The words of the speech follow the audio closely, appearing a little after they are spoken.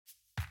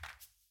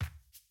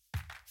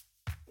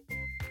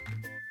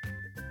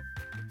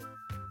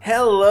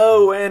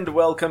Hello and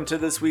welcome to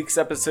this week's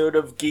episode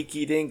of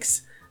Geeky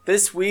Dinks.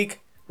 This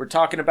week we're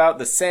talking about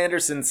the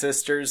Sanderson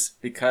sisters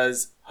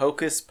because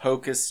Hocus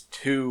Pocus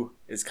 2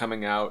 is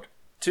coming out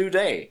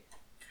today.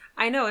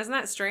 I know, isn't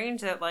that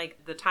strange that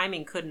the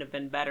timing couldn't have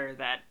been better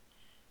that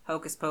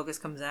Hocus Pocus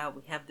comes out,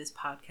 we have this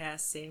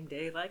podcast same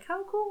day,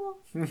 how cool.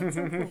 That's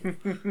so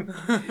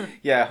cool.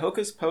 Yeah,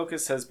 Hocus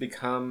Pocus has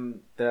become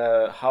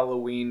the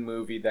Halloween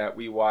movie that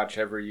we watch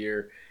every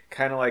year,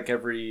 kind of like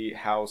every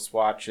house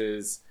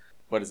watches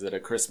A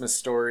Christmas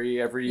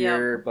Story every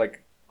year,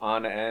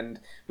 on end.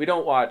 We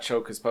don't watch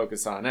Hocus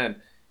Pocus on end.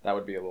 That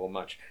would be a little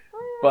much.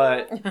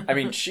 But,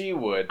 she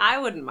would. I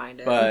wouldn't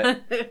mind it.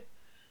 But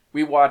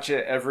we watch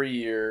it every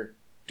year,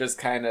 just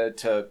kind of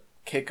to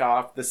kick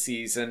off the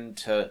season,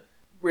 to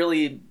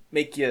really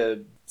make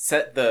you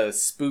set the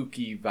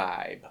spooky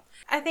vibe.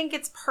 I think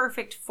it's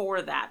perfect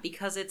for that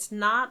because it's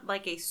not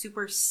a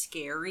super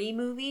scary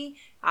movie.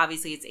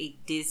 Obviously, it's a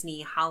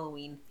Disney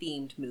Halloween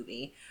themed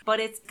movie, but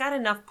it's got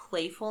enough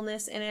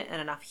playfulness in it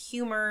and enough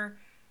humor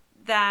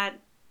that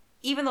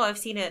even though I've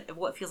seen it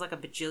what feels like a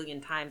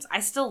bajillion times, I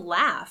still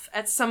laugh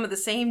at some of the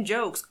same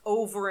jokes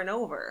over and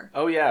over.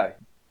 Oh, yeah.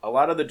 A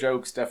lot of the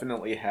jokes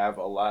definitely have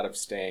a lot of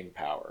staying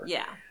power.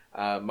 Yeah.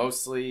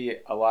 Mostly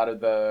a lot of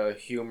the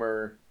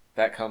humor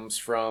that comes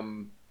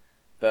from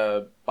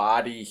the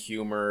body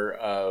humor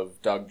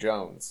of Doug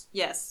Jones.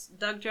 Yes,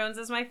 Doug Jones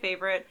is my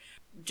favorite.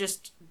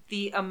 Just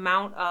the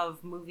amount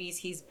of movies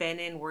he's been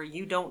in where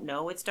you don't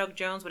know it's Doug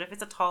Jones, but if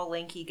it's a tall,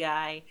 lanky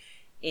guy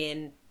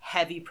in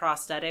heavy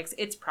prosthetics,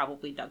 it's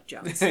probably Doug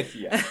Jones.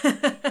 Yeah.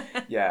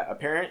 Yeah,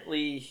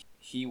 apparently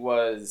he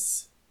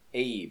was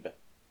Abe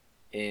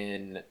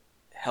in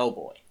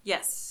Hellboy.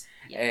 Yes.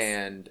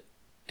 And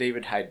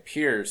David Hyde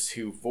Pierce,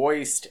 who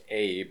voiced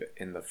Abe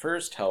in the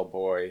first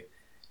Hellboy,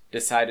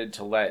 decided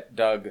to let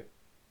Doug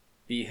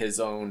be his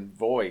own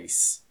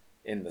voice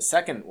in the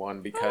second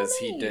one because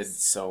he did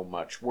so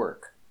much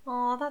work.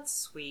 Oh, that's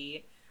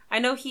sweet. I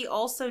know he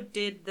also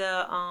did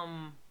the,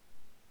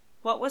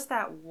 what was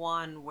that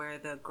one where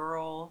the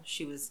girl,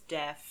 she was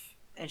deaf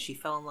and she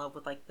fell in love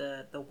with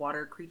the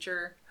water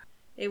creature?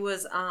 It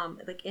was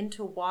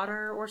Into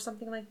Water or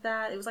something like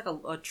that. It was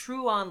a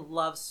true on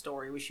love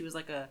story where she was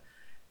a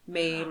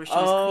maid where she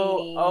was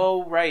cleaning.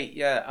 Oh, right,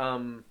 yeah.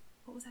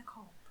 What was that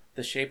called?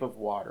 The Shape of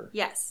Water.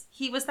 Yes,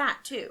 he was that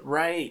too.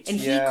 Right, and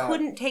yeah. He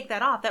couldn't take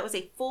that off. That was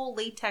a full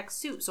latex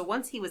suit. So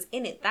once he was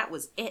in it, that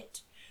was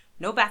it.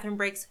 No bathroom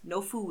breaks,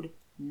 no food,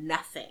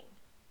 nothing.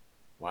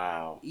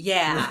 Wow.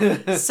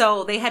 Yeah.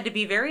 So they had to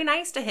be very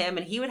nice to him,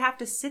 and he would have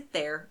to sit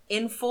there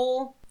in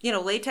full,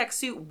 latex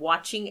suit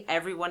watching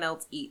everyone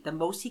else eat. The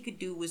most he could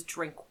do was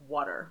drink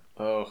water.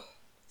 Oh.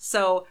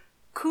 So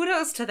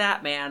kudos to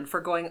that man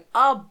for going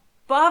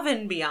above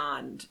and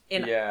beyond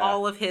in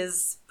all of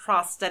his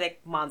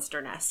prosthetic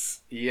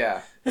monsterness.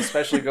 Yeah,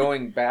 especially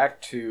going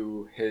back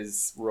to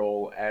his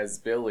role as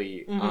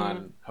Billy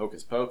on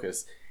Hocus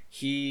Pocus.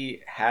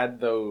 He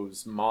had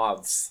those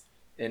moths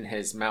in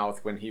his mouth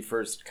when he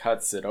first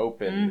cuts it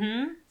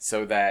open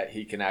so that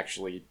he can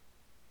actually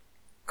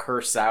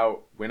curse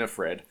out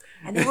Winifred.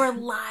 And they were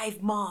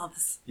live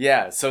moths.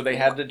 Yeah, so they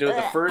had to do it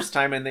the first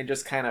time and they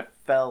just kind of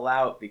fell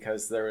out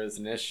because there was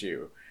an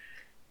issue.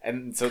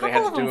 And so they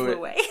had to do it.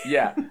 Away.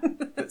 Yeah.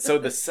 So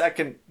the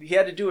second, he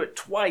had to do it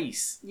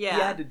twice. Yeah.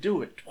 He had to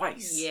do it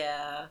twice.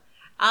 Yeah.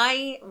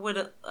 I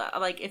would,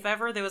 if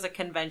ever there was a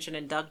convention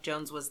and Doug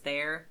Jones was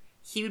there,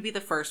 he would be the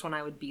first one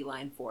I would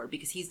beeline for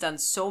because he's done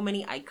so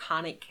many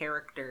iconic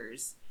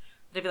characters.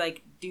 They'd be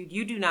like, dude,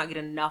 you do not get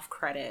enough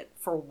credit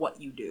for what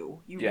you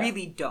do. You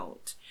really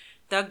don't.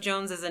 Doug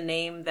Jones is a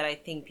name that I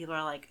think people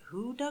are like,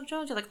 who Doug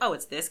Jones? You're like, oh,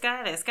 it's this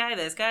guy, this guy,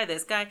 this guy,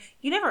 this guy.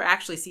 You never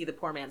actually see the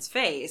poor man's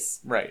face.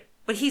 Right.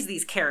 But he's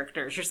these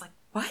characters. You're just like,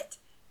 what?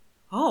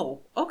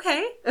 Oh,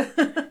 okay.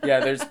 Yeah,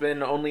 there's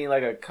been only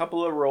a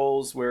couple of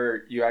roles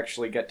where you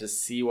actually get to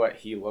see what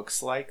he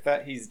looks like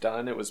that he's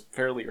done. It was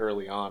fairly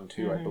early on,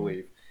 too, I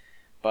believe.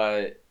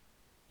 But,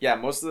 yeah,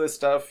 most of the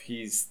stuff,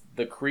 he's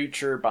the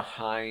creature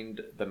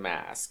behind the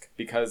mask.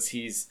 Because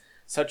he's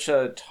such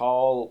a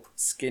tall,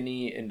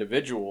 skinny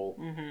individual,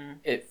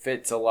 it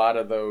fits a lot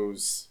of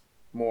those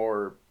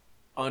more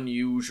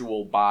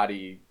unusual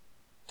body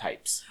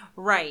types.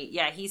 Right,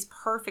 yeah, he's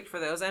perfect for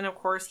those. And, of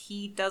course,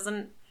 he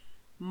doesn't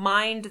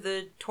mind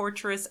the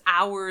torturous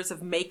hours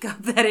of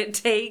makeup that it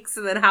takes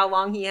and then how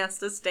long he has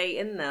to stay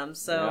in them.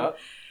 So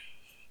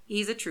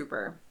he's a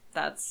trooper.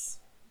 That's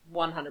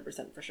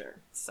 100% for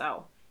sure.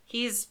 So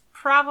he's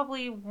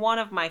probably one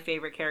of my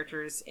favorite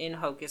characters in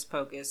Hocus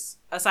Pocus,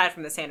 aside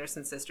from the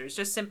Sanderson sisters,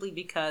 just simply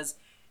because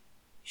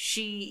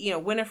she,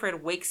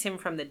 Winifred wakes him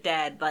from the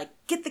dead,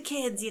 get the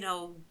kids,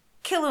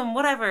 kill him,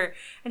 whatever.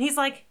 And he's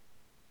like,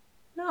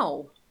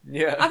 no.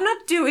 Yeah. I'm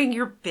not doing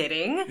your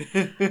bidding.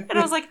 And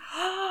I was like,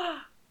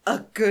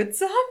 a good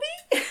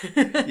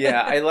zombie?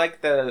 Yeah, I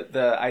like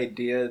the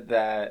idea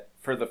that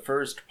for the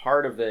first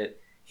part of it,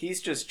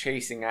 he's just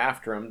chasing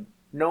after him.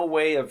 No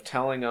way of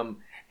telling him,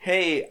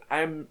 hey,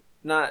 I'm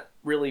not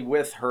really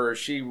with her.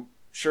 She,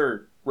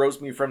 sure,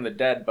 rose me from the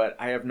dead, but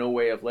I have no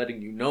way of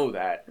letting you know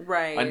that.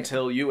 Right.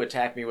 Until you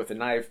attack me with a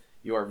knife.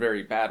 You are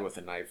very bad with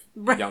a knife,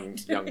 right.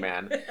 young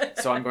man.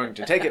 So I'm going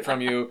to take it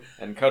from you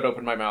and cut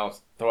open my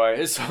mouth so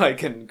I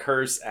can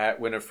curse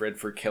at Winifred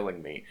for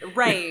killing me.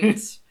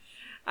 Right.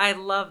 I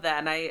love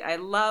that. And I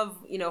love,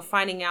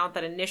 finding out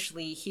that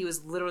initially he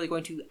was literally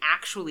going to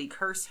actually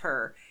curse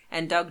her.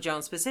 And Doug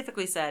Jones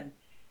specifically said,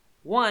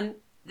 1,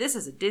 this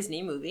is a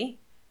Disney movie.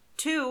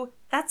 2,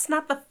 that's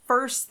not the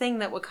first thing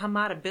that would come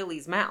out of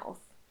Billy's mouth.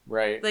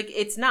 Right. Like,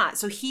 it's not.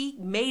 So he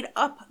made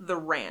up the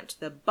rant,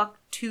 the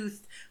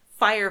buck-toothed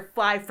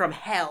firefly from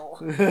hell.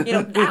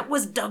 That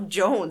was Doug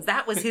Jones.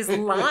 That was his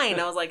line.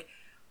 I was like,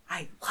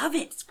 I love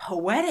it. It's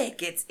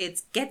poetic.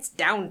 It gets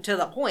down to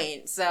the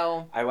point.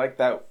 So I like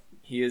that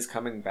he is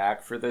coming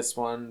back for this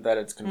one, that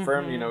it's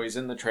confirmed, he's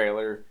in the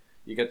trailer.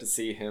 You get to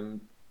see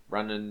him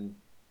running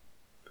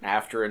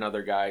after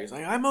another guy. He's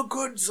like, I'm a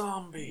good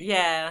zombie.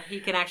 Yeah, he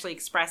can actually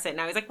express it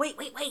now. He's like,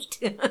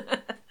 wait.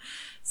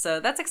 So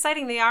that's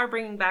exciting. They are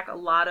bringing back a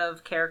lot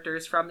of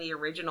characters from the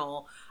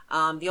original.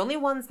 The only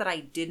ones that I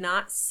did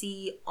not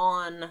see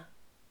on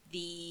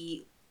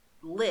the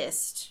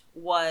list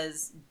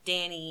was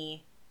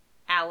Danny,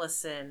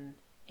 Allison,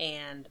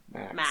 and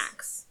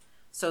Max.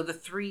 So the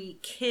 3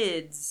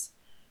 kids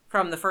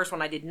from the first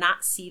one, I did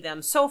not see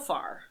them so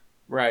far.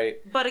 Right.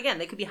 But again,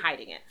 they could be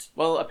hiding it.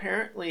 Well,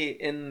 apparently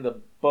in the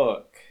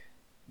book,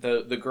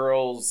 the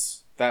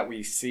girls that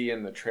we see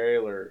in the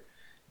trailer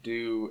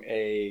do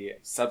a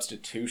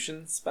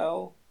substitution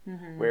spell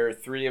where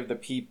 3 of the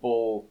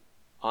people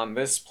on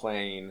this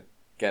plane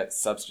get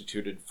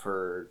substituted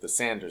for the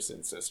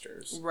Sanderson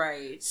sisters.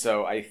 Right.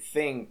 So I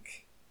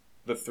think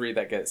the 3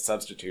 that get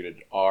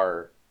substituted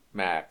are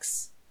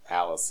Max,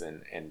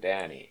 Allison, and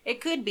Danny.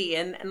 It could be,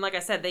 and like I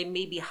said, they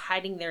may be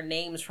hiding their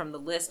names from the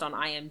list on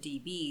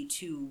IMDb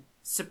to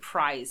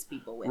surprise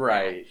people with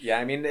Right. Yeah,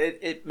 I mean,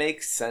 it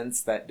makes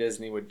sense that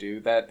Disney would do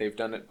that. They've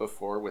done it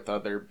before with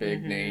other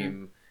big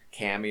name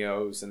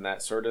cameos and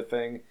that sort of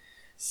thing.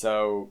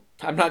 So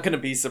I'm not going to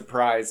be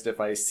surprised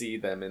if I see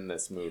them in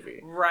this movie.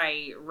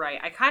 Right.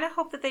 I kind of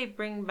hope that they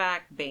bring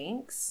back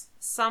Binks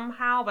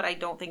somehow, but I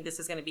don't think this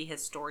is going to be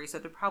his story, so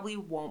there probably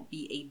won't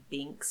be a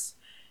Binks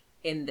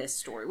in this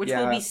story, which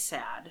will be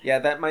sad. Yeah,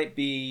 that might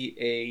be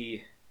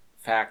a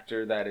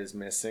factor that is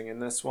missing in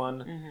this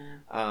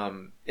one.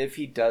 If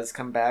he does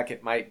come back,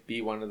 it might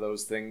be one of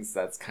those things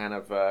that's kind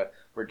of,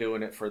 we're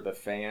doing it for the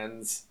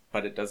fans,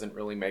 but it doesn't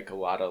really make a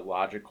lot of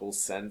logical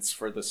sense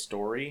for the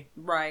story.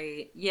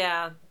 Right.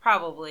 Yeah,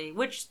 probably.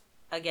 Which,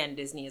 again,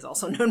 Disney is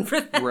also known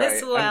for that right.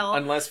 as well.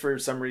 Unless for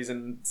some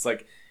reason it's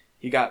like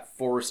he got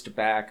forced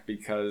back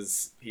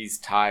because he's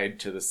tied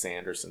to the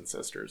Sanderson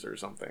sisters or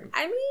something.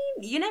 I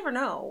mean, you never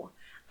know.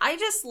 I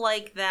just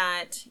like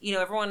that,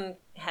 everyone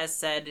has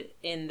said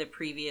in the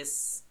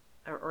previous,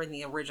 or in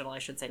the original, I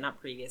should say,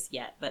 not previous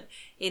yet, but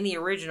in the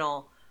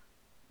original,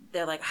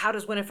 they're like, how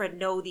does Winifred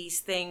know these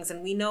things?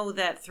 And we know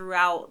that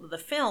throughout the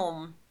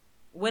film,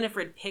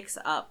 Winifred picks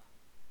up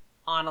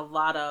on a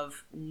lot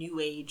of new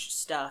age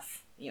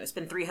stuff. It's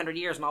been 300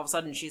 years and all of a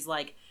sudden she's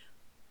like,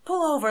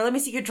 pull over, let me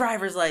see your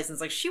driver's license.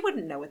 Like, she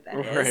wouldn't know what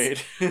that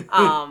is.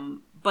 Right.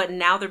 But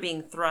now they're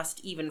being thrust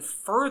even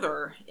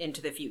further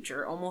into the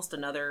future, almost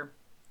another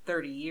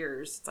 30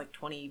 years. It's like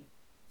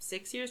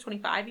 26 years,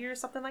 25 years,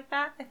 something like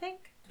that, I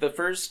think. The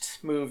first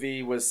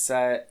movie was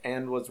set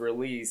and was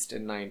released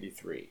in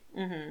 93.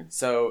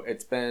 So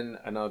it's been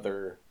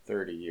another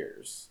 30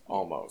 years,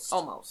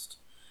 almost.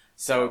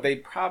 So they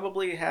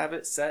probably have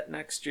it set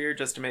next year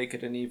just to make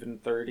it an even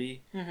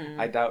 30.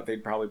 I doubt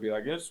they'd probably be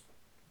like, it's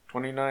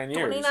 29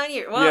 years. 29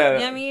 years. Well,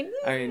 yeah, I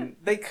mean,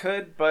 they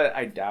could, but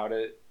I doubt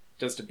it.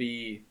 Just to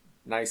be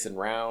nice and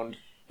round.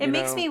 It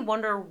makes me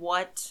wonder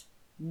what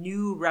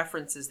new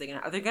references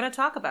are they going to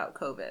talk about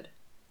COVID?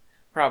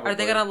 Probably. Are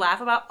they going to laugh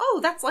about, oh,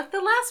 that's like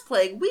the last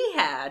plague we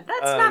had.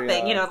 That's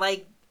nothing. Yeah.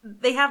 Like,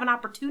 they have an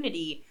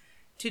opportunity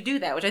to do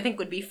that, which I think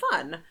would be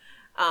fun.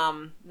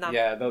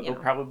 They'll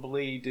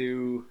probably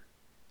do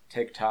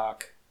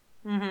TikTok.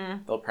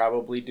 They'll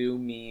probably do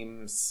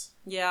memes.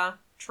 Yeah,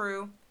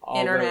 true.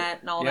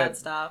 Internet and all that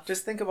stuff.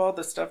 Just think of all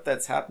the stuff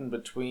that's happened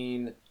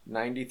between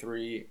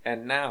 93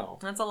 and now.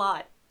 That's a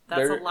lot.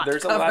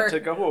 There's a lot to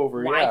go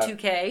over.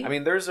 Y2K. I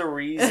mean, there's a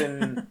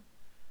reason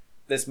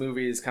this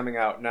movie is coming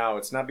out now.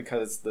 It's not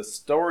because the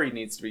story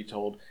needs to be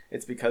told.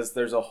 It's because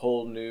there's a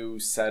whole new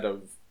set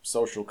of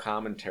social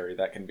commentary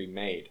that can be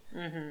made.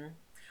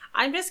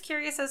 I'm just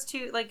curious as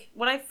to, like,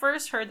 when I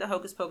first heard that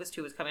Hocus Pocus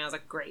 2 was coming, I was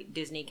like, great,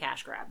 Disney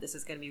cash grab. This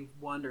is going to be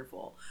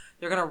wonderful.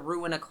 They're going to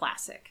ruin a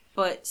classic.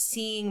 But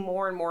seeing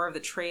more and more of the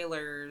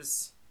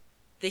trailers,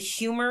 the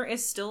humor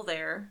is still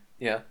there.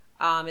 Yeah.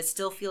 It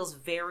still feels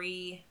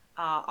very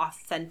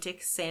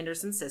authentic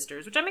Sanderson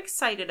sisters, which I'm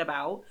excited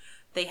about.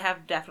 They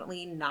have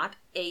definitely not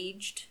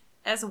aged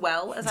as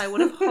well as I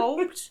would have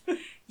hoped.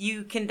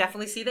 You can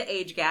definitely see the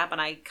age gap,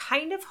 and I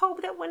kind of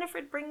hope that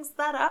Winifred brings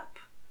that up.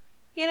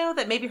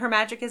 That maybe her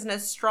magic isn't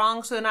as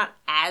strong, so they're not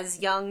as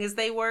young as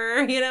they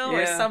were,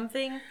 or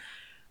something.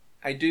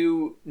 I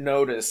do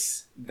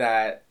notice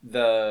that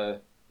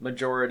the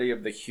majority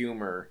of the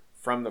humor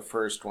from the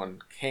first one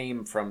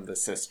came from the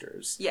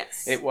sisters.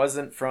 Yes. It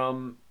wasn't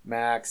from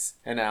Max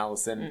and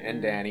Allison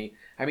and Danny.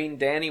 I mean,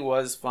 Danny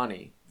was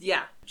funny.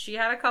 Yeah. She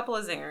had a couple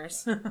of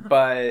zingers.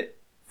 But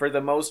for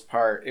the most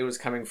part, it was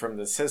coming from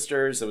the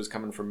sisters. It was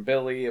coming from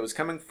Billy. It was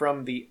coming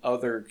from the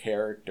other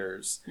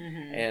characters.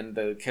 And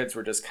the kids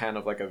were just kind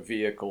of like a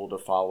vehicle to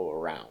follow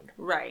around.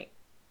 Right.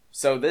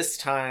 So this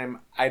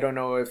time, I don't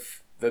know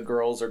if the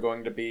girls are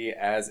going to be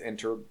as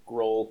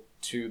integral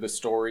to the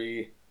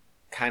story,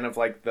 kind of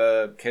like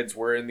the kids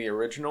were in the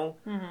original,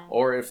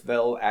 or if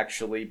they'll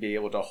actually be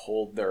able to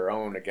hold their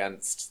own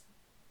against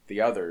the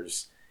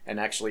others and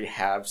actually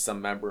have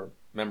some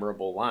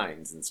memorable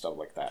lines and stuff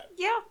like that.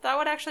 Yeah, that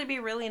would actually be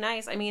really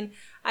nice. I mean,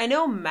 I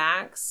know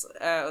Max,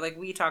 like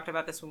we talked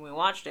about this when we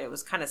watched it, it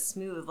was kind of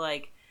smooth,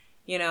 like,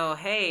 you know,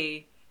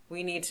 hey,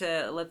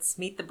 let's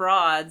meet the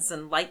broads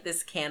and light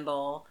this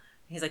candle.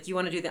 He's like, you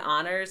want to do the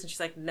honors? And she's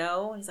like,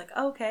 no. And he's like,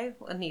 oh, okay.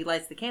 And he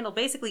lights the candle,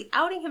 basically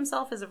outing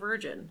himself as a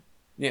virgin.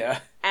 Yeah.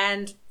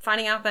 And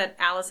finding out that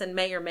Allison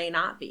may or may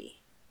not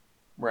be.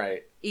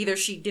 Right. Either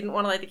she didn't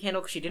want to light the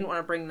candle because she didn't want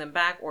to bring them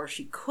back, or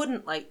she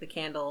couldn't light the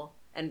candle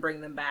and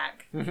bring them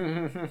back.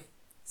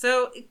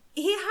 So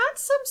he had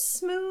some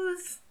smooth...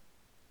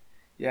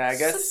 Yeah, I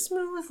guess... Some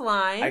smooth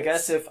lines. I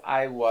guess if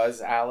I was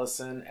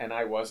Allison and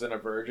I wasn't a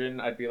virgin,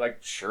 I'd be like,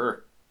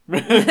 sure.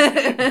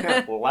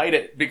 Light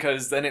it,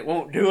 because then it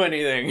won't do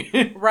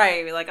anything.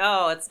 Right. Be like,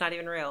 oh, it's not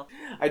even real.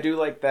 I do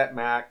like that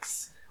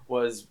Max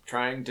was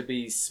trying to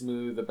be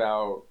smooth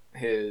about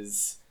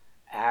his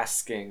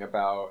asking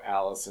about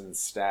Allison's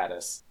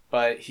status.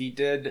 But he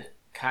did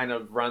kind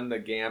of run the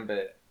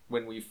gambit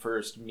when we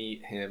first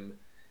meet him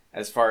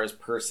as far as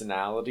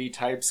personality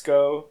types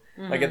go.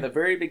 Like at the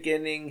very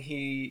beginning,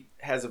 he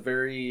has a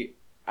very,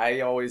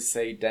 I always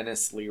say,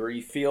 Dennis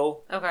Leary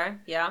feel. Okay,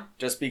 yeah.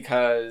 Just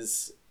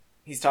because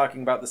he's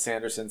talking about the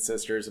Sanderson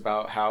sisters,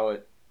 about how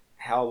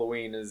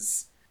Halloween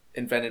is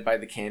invented by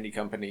the candy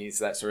companies,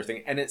 that sort of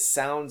thing. And it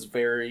sounds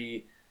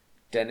very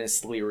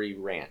Dennis Leary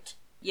rant.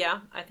 Yeah,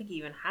 I think he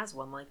even has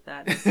one like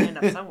that. Stand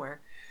up somewhere.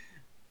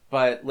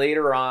 But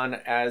later on,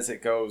 as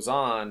it goes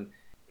on,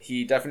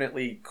 he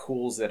definitely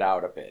cools it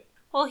out a bit.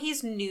 Well,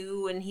 he's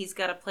new and he's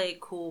got to play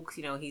it cool because,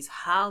 you know, he's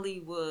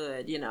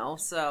Hollywood, you know,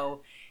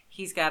 so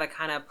he's got to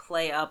kind of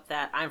play up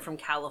that I'm from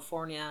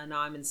California, now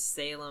I'm in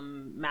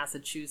Salem,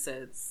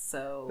 Massachusetts,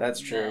 so... That's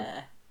true.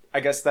 I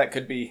guess that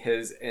could be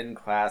his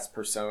in-class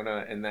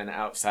persona, and then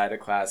outside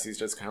of class, he's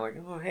just kind of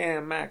like, oh, hey,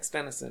 I'm Max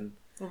Dennison.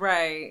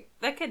 Right.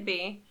 That could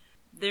be.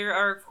 There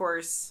are, of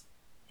course,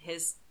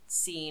 his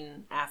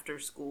scene after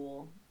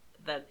school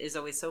that is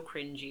always so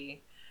cringy.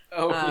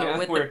 Oh, yeah.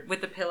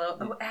 With the pillow.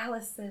 Oh,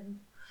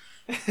 Allison.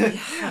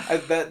 Yeah.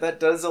 That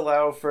does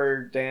allow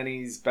for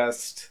Danny's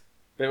best...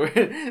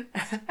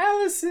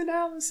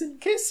 Allison,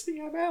 kiss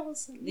me, I'm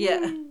Allison. Yeah.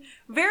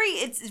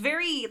 It's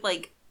very,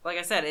 like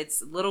I said,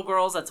 it's little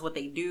girls, that's what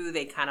they do.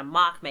 They kind of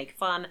mock, make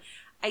fun.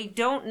 I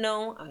don't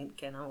know,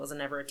 again, I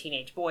wasn't ever a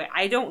teenage boy.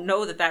 I don't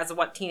know that that's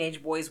what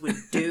teenage boys would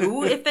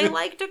do if they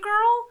liked a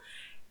girl.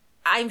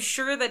 I'm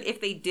sure that if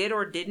they did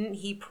or didn't,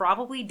 he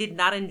probably did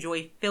not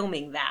enjoy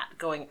filming that,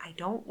 going, I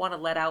don't want to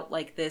let out,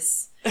 like,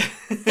 this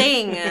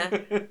thing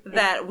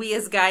that we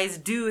as guys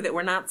do that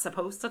we're not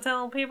supposed to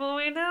tell people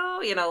we do.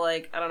 You know,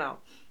 like, I don't know.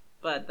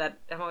 But that,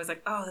 I'm always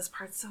like, oh, this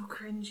part's so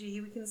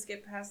cringy. We can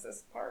skip past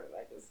this part.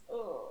 And I just,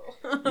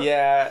 oh.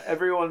 Yeah,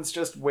 everyone's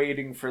just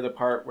waiting for the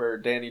part where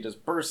Danny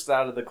just bursts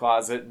out of the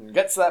closet and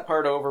gets that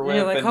part over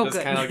with. Like, and oh,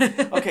 just kind of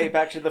like, okay,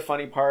 back to the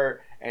funny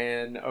part.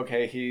 And,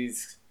 okay,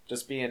 he's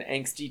just being an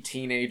angsty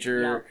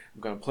teenager. Yeah.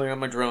 I'm going to play on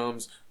my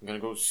drums. I'm going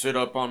to go sit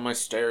up on my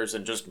stairs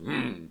and just,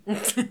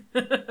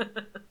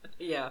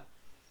 Yeah.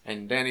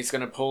 And Danny's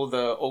going to pull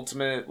the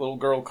ultimate little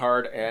girl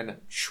card and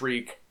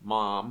shriek,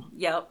 Mom.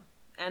 Yep.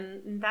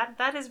 And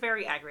that is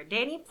very accurate.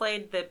 Danny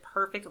played the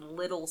perfect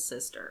little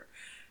sister.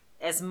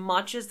 As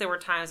much as there were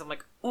times I'm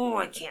like, oh,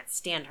 I can't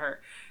stand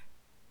her.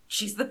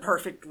 She's the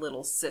perfect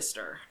little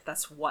sister.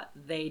 That's what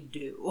they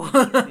do.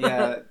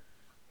 Yeah.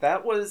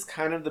 That was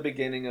kind of the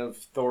beginning of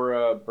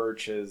Thora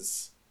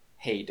Birch's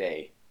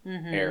heyday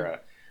era.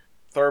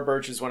 Thora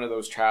Birch is one of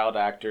those child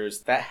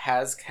actors that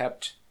has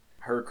kept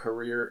her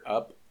career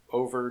up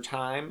over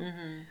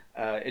time.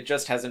 It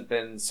just hasn't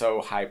been so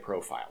high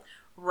profile.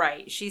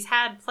 Right. She's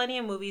had plenty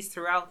of movies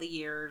throughout the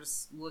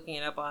years. Looking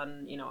it up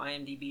on,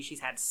 IMDb, she's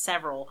had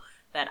several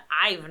that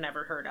I've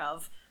never heard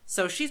of.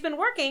 So she's been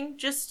working,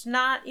 just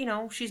not,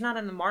 she's not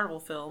in the Marvel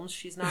films.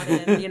 She's not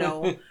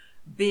in,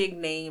 big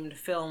named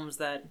films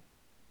that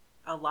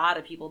a lot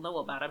of people know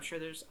about. I'm sure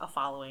there's a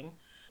following.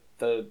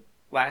 The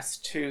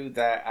last two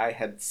that I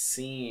had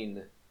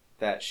seen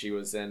that she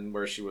was in,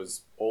 where she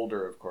was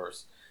older, of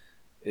course,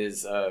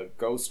 is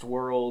Ghost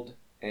World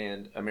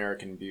and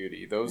American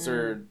Beauty. Those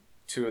are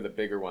two of the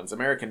bigger ones.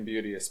 American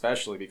Beauty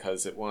especially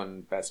because it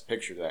won Best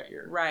Picture that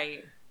year.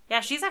 Right. Yeah,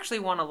 she's actually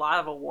won a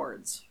lot of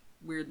awards,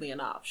 weirdly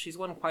enough. She's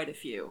won quite a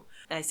few.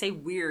 And I say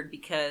weird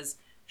because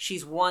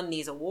she's won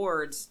these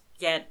awards,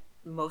 yet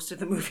most of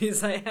the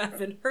movies I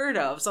haven't heard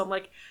of. So I'm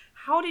like,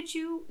 how did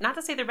you, not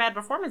to say they're bad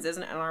performances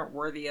and aren't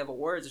worthy of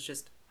awards, it's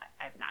just,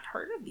 I've not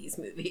heard of these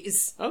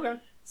movies. Okay.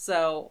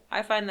 So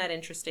I find that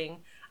interesting.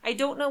 I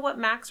don't know what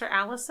Max or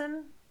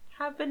Allison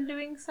have been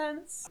doing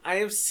since. I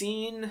have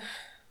seen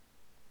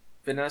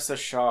Vanessa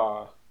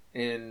Shaw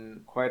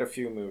in quite a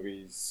few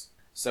movies.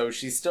 So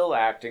she's still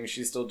acting,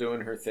 she's still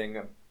doing her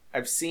thing.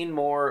 I've seen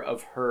more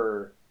of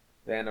her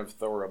than of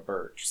Thora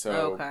Birch,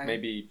 so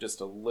maybe just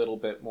a little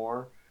bit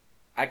more.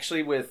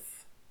 Actually,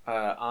 with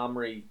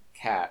Omri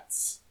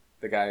Katz,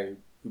 the guy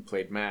who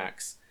played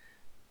Max,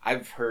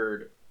 I've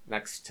heard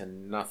next to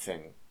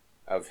nothing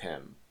of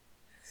him.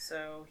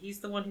 So he's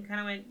the one who kind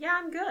of went, yeah,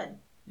 I'm good.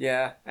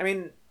 Yeah, I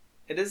mean,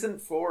 it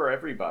isn't for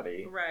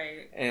everybody.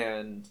 Right.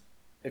 And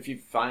if you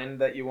find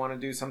that you want to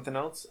do something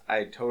else,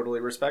 I totally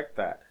respect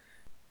that.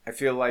 I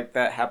feel like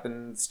that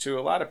happens to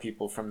a lot of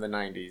people from the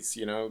 90s,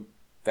 you know,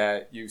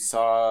 that you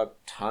saw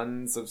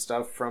tons of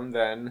stuff from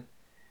then,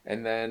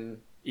 and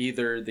then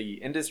either the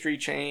industry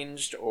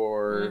changed,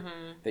 or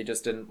they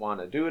just didn't want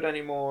to do it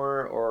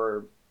anymore,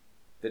 or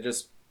they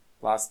just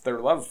lost their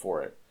love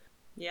for it.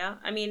 Yeah,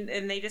 I mean,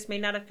 and they just may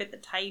not have fit the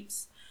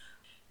types.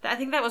 I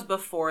think that was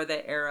before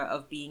the era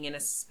of being in a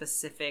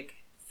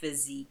specific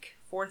physique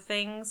for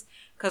things,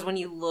 because when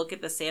you look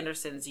at the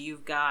Sandersons,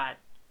 you've got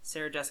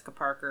Sarah Jessica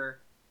Parker,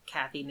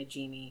 Kathy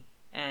Najimy,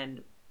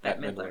 and Bette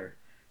Midler.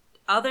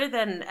 Other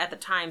than, at the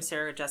time,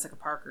 Sarah Jessica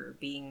Parker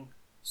being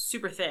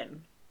super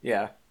thin.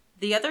 Yeah.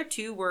 The other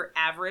two were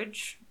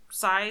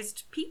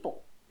average-sized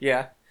people.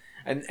 Yeah.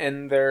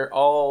 And they're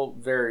all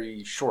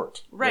very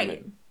short. Right.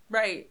 Women.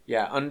 Right.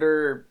 Yeah,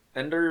 under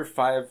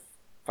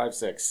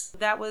 5'6".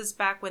 That was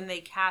back when they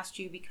cast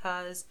you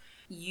because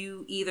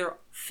you either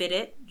fit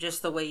it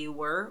just the way you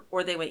were,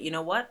 or they went, you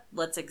know what,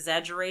 let's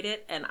exaggerate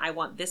it, and I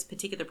want this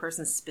particular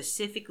person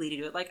specifically to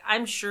do it. Like,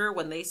 I'm sure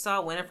when they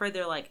saw Winifred,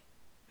 they're like,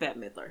 Bette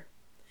Midler.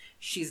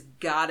 She's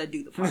gotta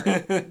do the part.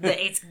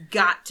 It's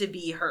got to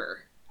be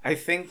her. I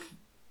think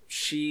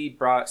she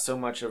brought so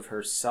much of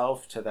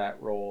herself to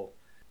that role,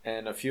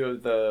 and a few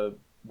of the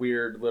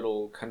weird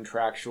little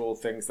contractual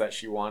things that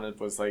she wanted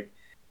was like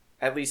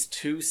at least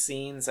 2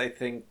 scenes, I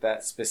think,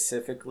 that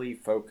specifically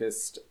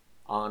focused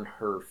on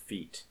her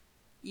feet.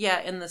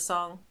 Yeah, in the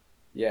song.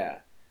 Yeah.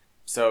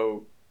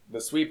 So the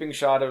sweeping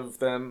shot of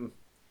them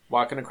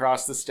walking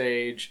across the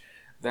stage,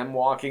 them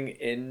walking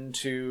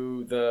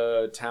into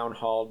the town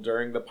hall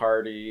during the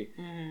party.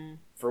 Mm-hmm.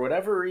 For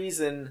whatever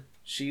reason,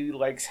 she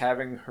likes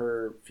having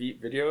her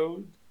feet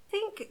videoed. I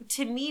think,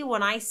 to me,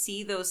 when I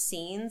see those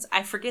scenes,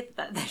 I forget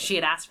that she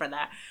had asked for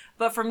that.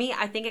 But for me,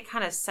 I think it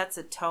kind of sets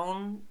a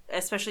tone,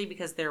 especially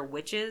because they're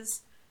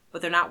witches,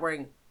 but they're not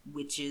wearing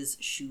witches'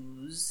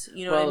 shoes.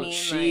 You know what I mean?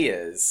 She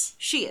is.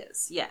 She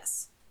is,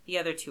 yes. The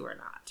other two are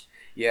not.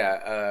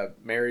 Yeah,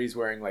 Mary's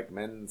wearing like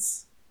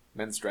men's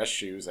dress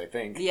shoes, I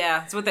think.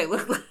 Yeah, that's what they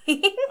look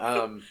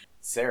like.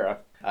 Sarah,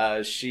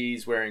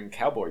 she's wearing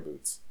cowboy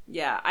boots.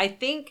 Yeah, I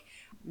think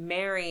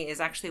Mary is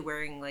actually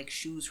wearing like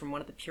shoes from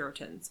one of the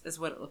Puritans, is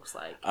what it looks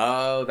like.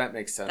 Oh, that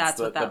makes sense. That's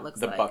what that looks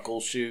like. The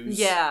buckle shoes.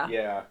 Yeah.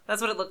 Yeah.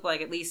 That's what it looked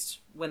like, at least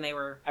when they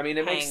were I mean,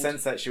 it makes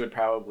sense that she would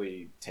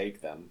probably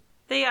take them.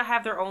 They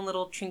have their own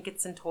little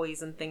trinkets and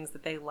toys and things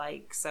that they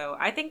like. So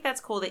I think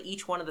that's cool that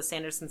each one of the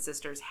Sanderson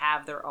sisters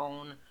have their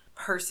own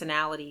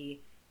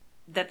personality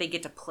that they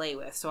get to play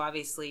with. So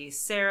obviously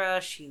Sarah,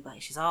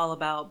 she's all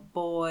about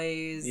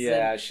boys.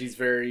 Yeah, she's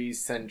very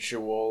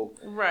sensual.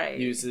 Right.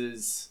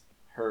 Uses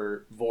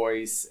her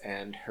voice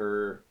and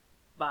her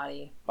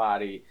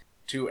body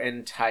to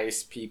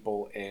entice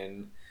people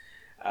in.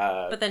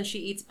 But then she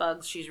eats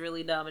bugs. She's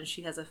really dumb, and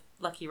she has a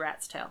lucky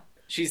rat's tail.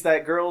 She's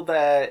that girl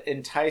that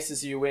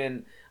entices you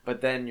in,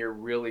 but then you're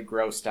really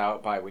grossed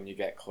out by when you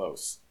get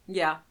close.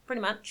 Yeah,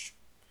 pretty much.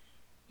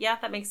 Yeah,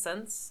 that makes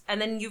sense. And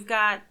then you've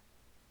got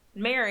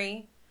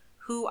Mary,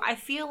 who I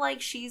feel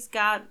like she's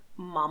got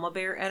mama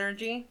bear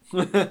energy.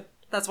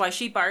 That's why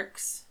she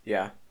barks.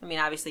 Yeah. I mean,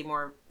 obviously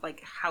more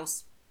like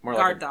house more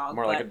guard like dog.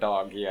 More like a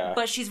dog, yeah.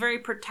 But she's very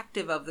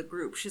protective of the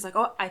group. She's like,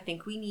 oh, I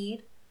think we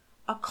need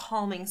a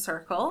calming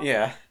circle.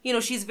 Yeah. You know,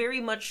 she's very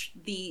much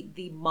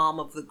the mom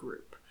of the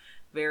group.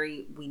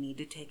 We need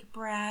to take a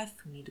breath.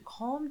 We need to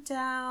calm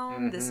down.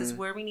 Mm-hmm. This is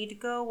where we need to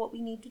go, what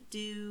we need to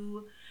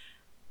do.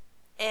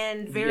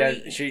 And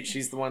Yeah,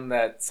 she's the one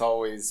that's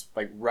always,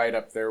 like, right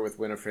up there with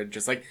Winifred.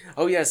 Just like,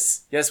 oh,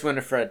 yes,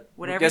 Winifred.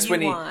 Whatever yes, you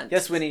Winnie. want.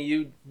 Yes, Winnie,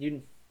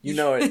 you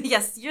know it.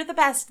 Yes, you're the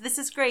best. This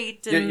is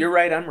great. And you're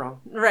right, I'm wrong.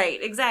 Right,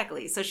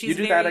 exactly. So she's You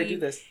do that, I do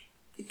this.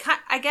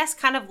 I guess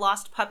kind of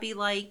lost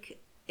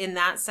puppy-like in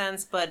that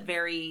sense, but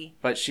very...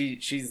 But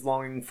she's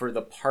longing for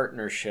the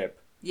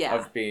partnership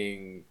of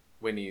being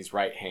Winnie's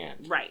right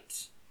hand.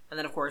 Right. And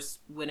then, of course,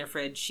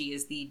 Winifred, she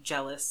is the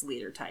jealous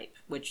leader type,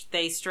 which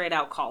they straight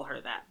out call her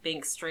that.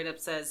 Binks straight up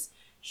says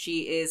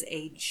she is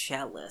a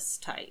jealous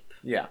type.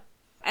 Yeah.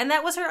 And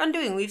that was her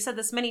undoing. We've said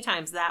this many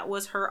times. That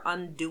was her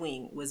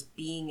undoing, was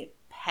being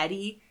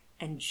petty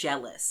and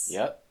jealous.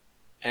 Yep.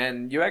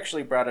 And you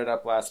actually brought it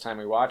up last time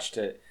we watched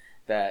it,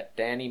 that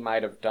Danny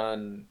might have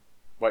done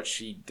what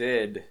she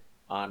did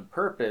on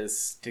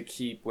purpose to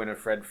keep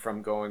Winifred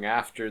from going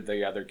after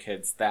the other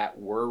kids that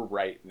were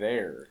right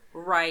there.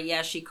 Right,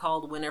 yeah, she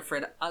called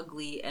Winifred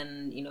ugly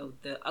and,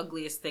 the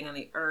ugliest thing on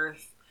the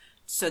earth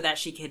so that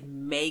she could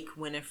make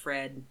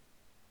Winifred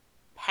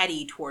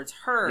petty towards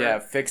her. Yeah,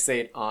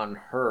 fixate on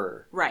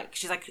her. Right,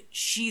 she's like,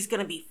 she's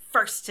gonna be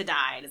first to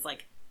die. And it's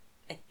like,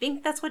 I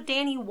think that's what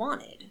Danny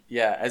wanted.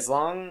 Yeah, as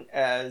long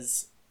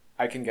as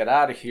I can get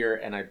out of here,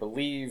 and I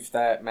believe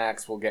that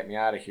Max will get me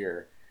out of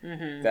here,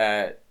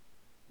 that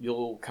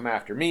you'll come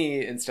after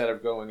me instead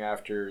of going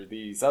after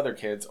these other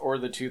kids or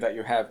the two that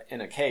you have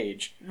in a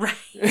cage. Right.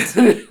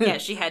 Yeah,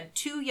 she had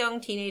 2 young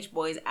teenage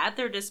boys at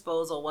their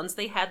disposal. Once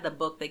they had the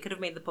book, they could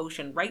have made the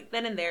potion right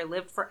then and there,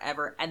 lived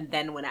forever, and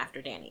then went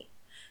after Danny.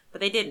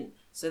 But they didn't.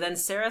 So then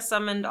Sarah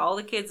summoned all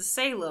the kids of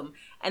Salem,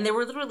 and there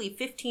were literally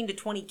 15 to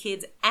 20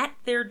 kids at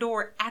their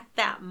door at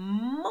that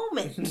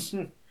moment.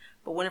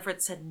 But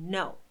Winifred said,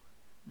 no,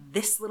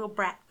 this little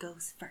brat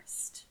goes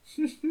first.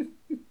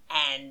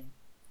 And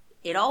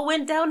it all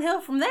went downhill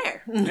from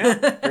there.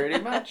 Yeah,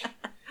 pretty much.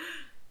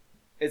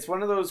 It's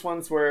one of those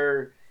ones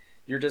where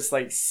you're just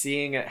like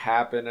seeing it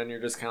happen and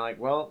you're just kind of like,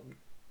 well,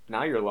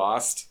 now you're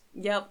lost.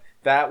 Yep.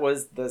 That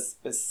was the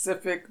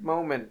specific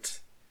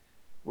moment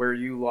where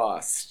you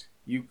lost.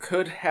 You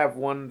could have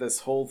won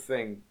this whole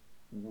thing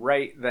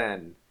right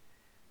then.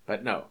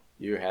 But no,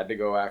 you had to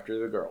go after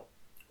the girl.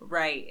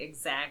 Right,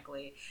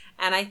 exactly.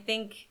 And I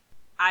think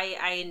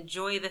I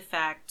enjoy the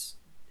fact,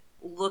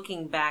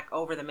 looking back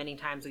over the many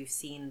times we've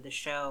seen the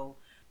show,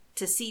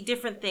 to see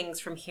different things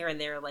from here and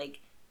there,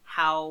 like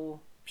how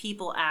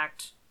people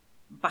act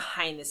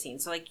behind the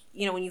scenes. So like,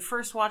 when you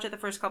first watch it the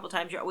first couple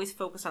times, you're always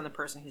focused on the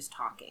person who's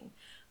talking.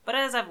 But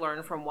as I've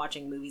learned from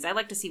watching movies, I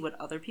like to see what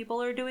other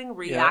people are doing,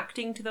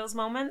 reacting to those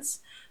moments.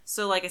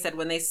 So like I said,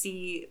 when they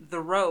see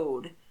the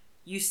road,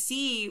 you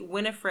see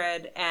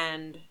Winifred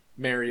and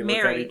Mary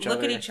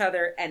look at each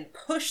other and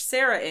push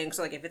Sarah in.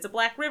 So like, if it's a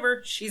black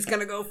river, she's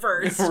going to go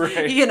first.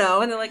 Right. And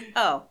they're like,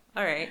 oh,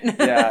 all right.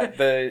 Yeah,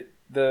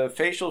 the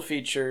facial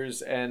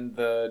features and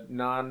the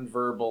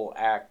nonverbal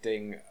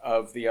acting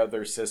of the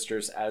other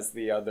sisters as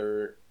the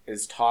other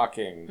is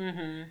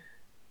talking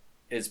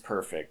is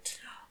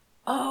perfect.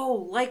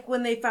 Oh, like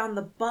when they found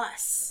the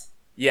bus.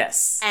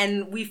 Yes.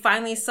 And we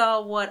finally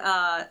saw what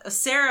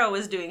Sarah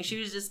was doing. She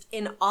was just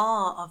in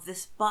awe of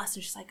this bus.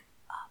 And she's like,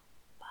 a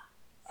bus.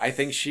 I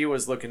think she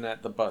was looking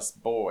at the bus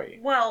boy.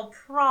 Well,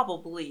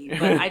 probably.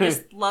 But I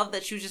just love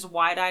that she was just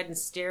wide-eyed and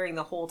staring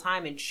the whole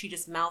time. And she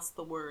just mouths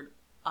the word,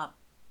 a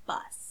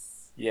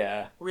bus.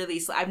 Yeah. Really.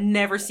 I've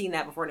never seen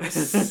that before. And it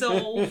was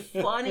so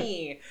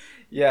funny.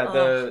 Yeah,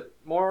 the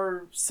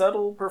more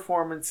subtle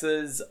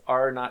performances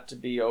are not to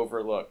be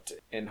overlooked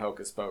in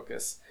Hocus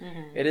Pocus.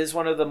 It is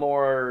one of the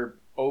more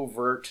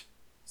overt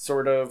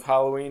sort of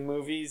Halloween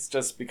movies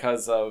just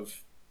because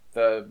of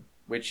the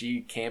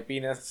witchy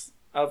campiness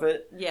of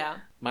it. Yeah.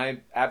 My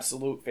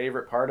absolute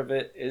favorite part of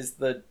it is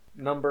the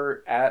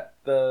number at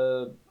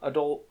the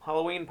adult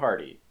Halloween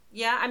party.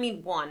 Yeah, I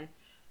mean, 1,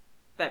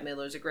 Bette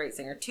Midler's a great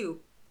singer. 2,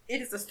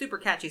 it is a super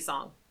catchy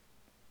song.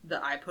 The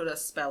I Put a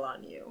Spell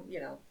on You,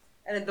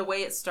 And then the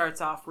way it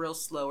starts off real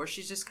slow, where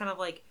she's just kind of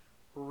like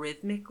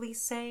rhythmically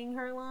saying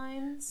her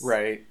lines.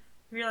 Right.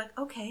 You're like,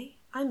 okay,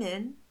 I'm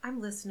in.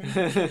 I'm listening.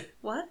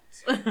 What?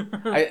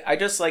 I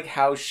just like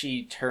how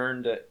she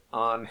turned it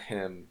on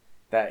him,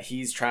 that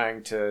he's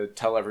trying to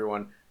tell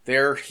everyone,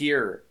 they're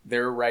here.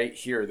 They're right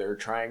here. They're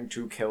trying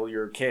to kill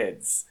your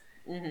kids.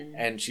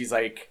 And she's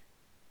like,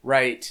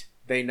 right,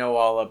 they know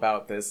all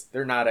about this.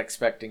 They're not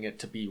expecting it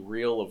to be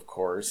real, of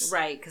course.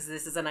 Right, because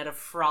this is a night of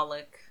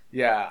frolic.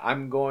 Yeah,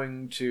 I'm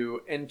going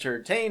to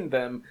entertain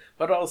them,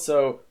 but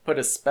also put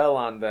a spell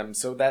on them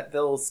so that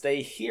they'll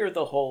stay here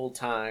the whole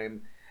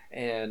time.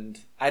 And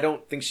I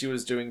don't think she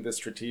was doing this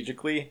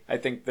strategically. I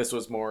think this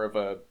was more of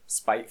a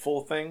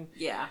spiteful thing.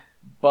 Yeah.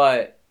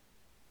 But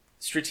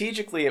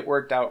strategically, it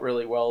worked out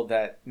really well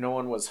that no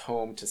one was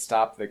home to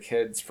stop the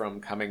kids from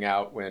coming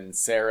out when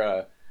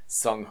Sarah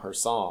sung her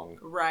song.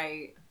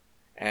 Right.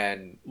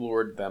 And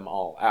lured them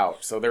all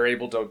out. So they're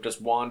able to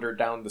just wander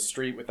down the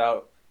street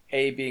without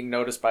being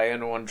noticed by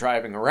anyone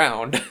driving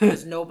around.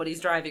 Because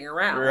nobody's driving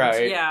around.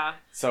 Right. Yeah.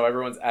 So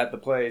everyone's at the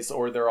place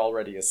or they're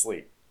already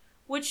asleep.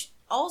 Which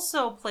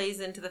also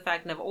plays into the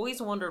fact, and I've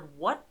always wondered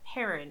what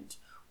parent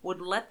would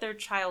let their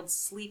child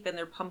sleep in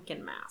their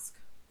pumpkin mask.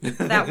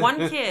 That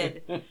one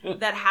kid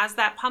that has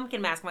that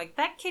pumpkin mask, I'm like,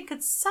 that kid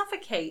could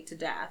suffocate to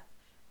death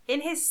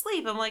in his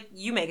sleep. I'm like,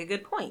 you make a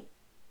good point.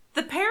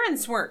 The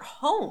parents weren't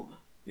home.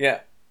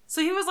 Yeah.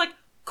 So he was like,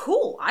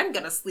 cool, I'm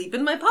going to sleep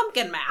in my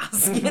pumpkin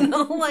mask.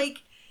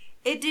 Like,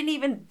 it didn't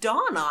even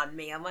dawn on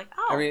me. I'm like,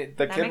 oh, I mean,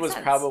 the kid was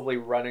sense. probably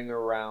running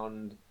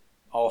around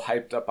all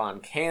hyped up on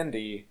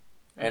candy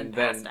and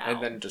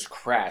then just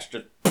crashed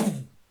just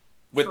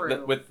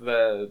with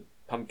the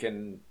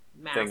pumpkin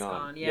mask thing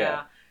on.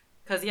 Yeah.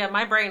 Because,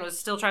 my brain was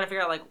still trying to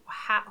figure out, like,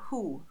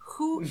 who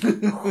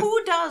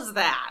does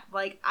that?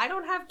 Like, I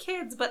don't have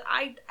kids, but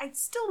I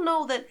still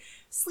know that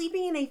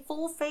sleeping in a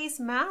full face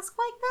mask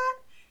like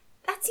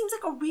that seems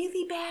like a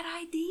really bad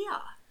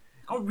idea.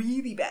 a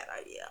really bad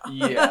idea.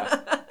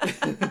 Yeah.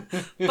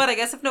 But I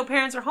guess if no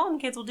parents are home,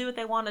 kids will do what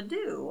they want to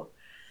do.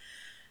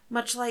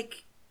 Much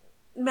like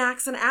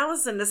Max and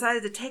Allison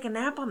decided to take a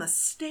nap on the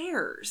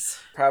stairs.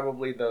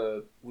 Probably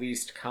the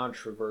least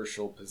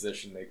controversial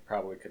position they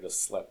probably could have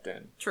slept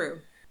in. True.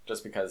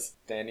 Just because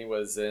Danny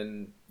was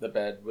in the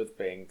bed with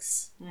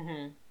Binks,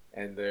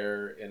 and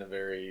they're in a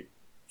very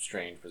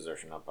strange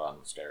position up on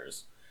the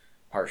stairs,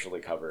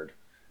 partially covered.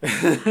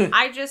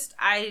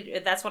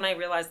 That's when I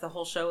realized the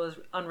whole show was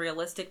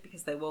unrealistic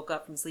because they woke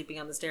up from sleeping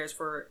on the stairs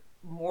for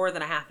more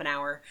than a half an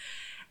hour,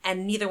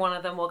 and neither one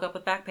of them woke up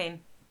with back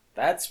pain.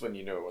 That's when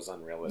you knew it was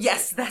unrealistic.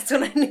 Yes, that's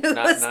when I knew it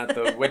was. Not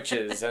the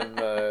witches and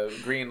the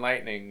green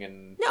lightning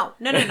and... No.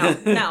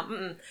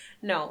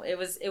 No, it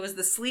was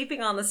the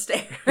sleeping on the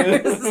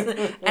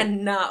stairs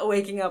and not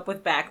waking up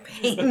with back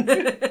pain.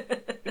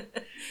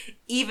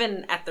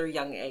 Even at their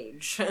young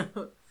age.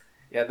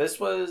 Yeah, this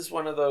was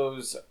one of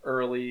those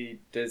early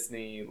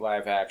Disney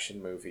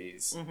live-action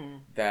movies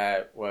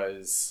that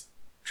was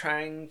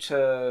trying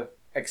to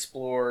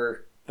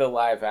explore the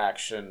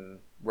live-action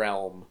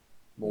realm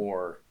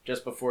more.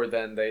 Just before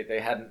then,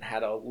 they hadn't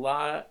had a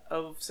lot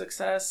of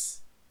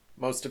success.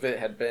 Most of it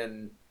had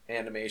been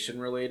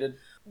animation-related.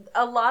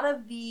 A lot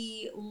of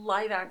the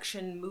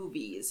live-action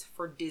movies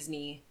for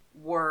Disney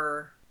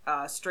were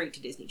straight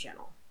to Disney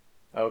Channel.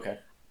 Okay.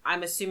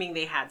 I'm assuming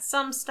they had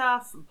some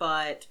stuff,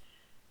 but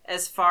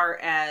as far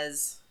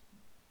as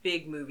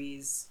big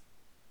movies,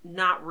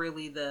 not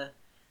really the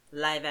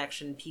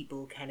live-action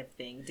people kind of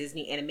thing.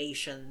 Disney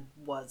animation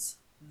was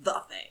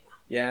the thing.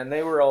 Yeah, and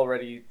they were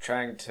already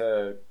trying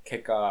to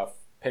kick off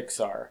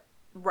Pixar.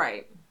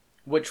 Right.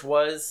 Which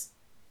was,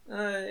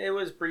 it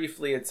was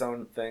briefly its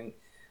own thing,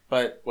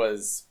 but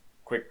was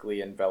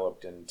quickly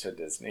enveloped into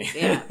Disney.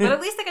 Yeah, but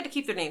at least they got to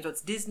keep their names. So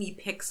it's Disney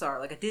Pixar,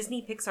 like a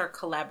Disney Pixar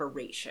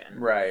collaboration.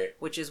 Right.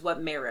 Which is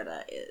what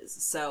Merida is.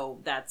 So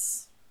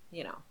that's,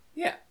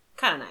 Yeah.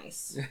 kind of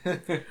nice.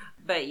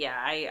 But yeah,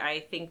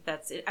 I think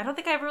that's it. I don't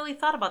think I ever really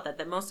thought about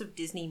that most of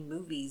Disney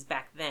movies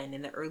back then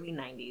in the early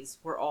 90s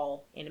were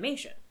all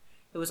animation.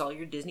 It was all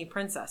your Disney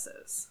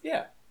princesses.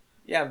 Yeah.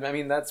 Yeah, I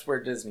mean, that's where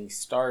Disney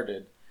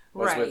started,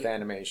 was with Right.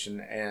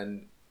 animation.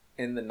 And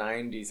in the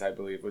 90s, I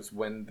believe, was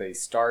when they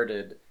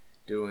started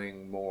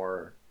doing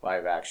more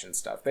live-action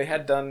stuff. They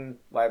had done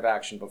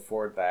live-action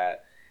before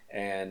that,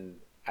 and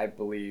I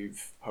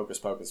believe Hocus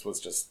Pocus was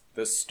just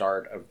the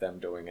start of them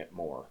doing it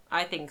more.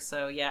 I think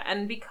so, yeah.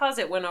 And because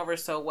it went over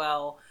so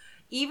well,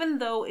 even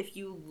though if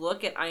you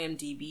look at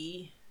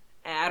IMDb,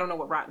 I don't know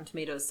what Rotten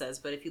Tomatoes says,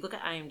 but if you look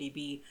at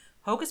IMDb,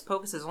 Hocus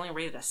Pocus is only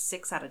rated a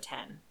 6 out of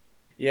 10.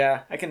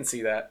 Yeah, I can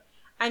see that.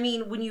 I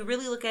mean, when you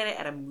really look at it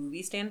at a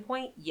movie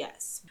standpoint,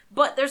 yes.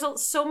 But there's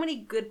so many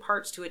good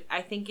parts to it,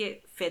 I think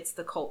it fits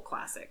the cult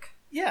classic.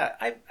 Yeah,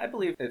 I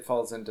believe it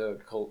falls into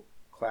cult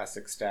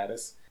classic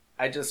status.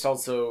 I just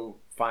also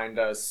find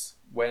us,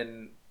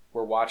 when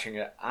we're watching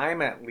it,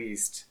 I'm at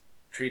least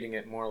treating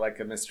it more like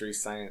a Mystery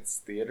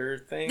Science Theater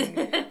thing.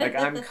 Like,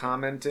 I'm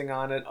commenting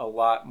on it a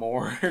lot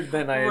more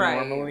than I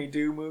normally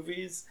do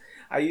movies.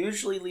 I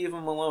usually leave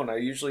them alone. I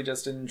usually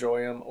just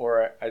enjoy them,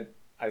 or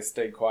I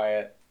stay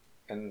quiet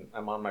and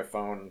I'm on my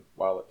phone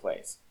while it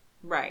plays.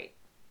 Right.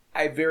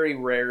 I very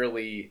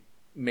rarely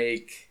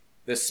make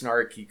the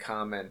snarky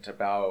comment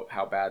about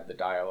how bad the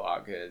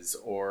dialogue is,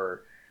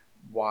 or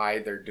why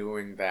they're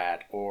doing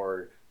that,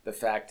 or the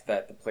fact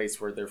that the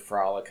place where they're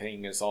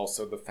frolicking is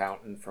also the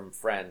fountain from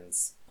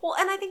Friends. Well,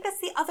 and I think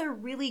that's the other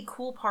really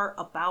cool part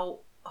about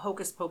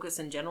Hocus Pocus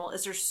in general,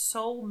 is there's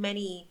so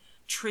many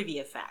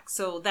trivia facts.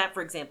 So that,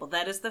 for example,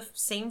 that is the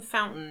same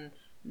fountain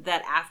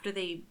that after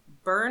they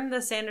burn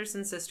the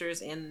Sanderson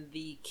sisters in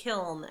the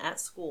kiln at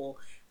school,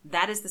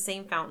 that is the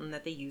same fountain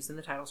that they use in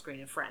the title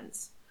screen of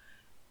Friends.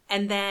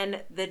 And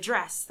then the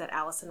dress that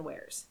Allison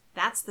wears,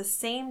 that's the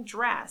same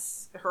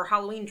dress, her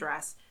Halloween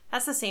dress,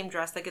 that's the same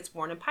dress that gets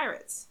worn in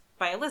Pirates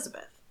by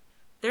Elizabeth.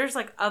 There's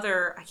like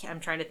other, I'm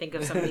trying to think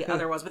of some of the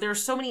other ones, but there are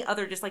so many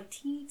other just like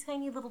teeny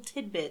tiny little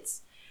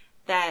tidbits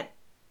that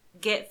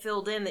get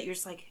filled in that you're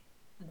just like,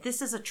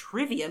 this is a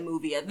trivia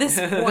movie at this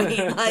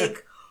point.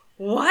 Like,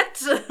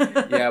 what?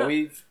 Yeah,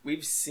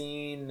 we've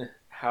seen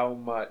how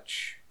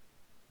much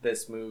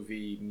this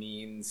movie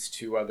means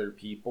to other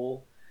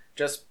people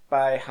just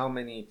by how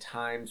many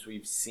times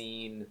we've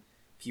seen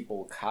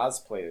people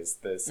cosplay as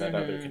this at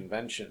other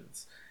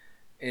conventions.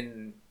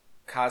 In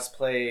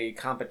cosplay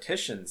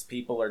competitions,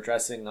 people are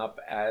dressing up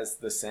as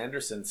the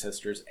Sanderson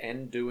sisters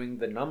and doing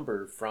the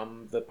number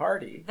from the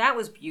party. That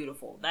was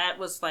beautiful. That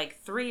was like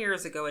 3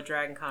 years ago at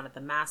Dragon Con at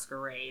the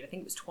Masquerade. I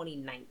think it was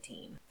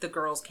 2019. The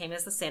girls came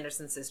as the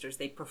Sanderson sisters.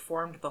 They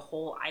performed the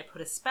whole I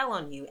Put a Spell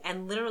on You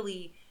and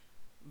literally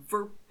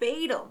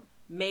verbatim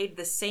made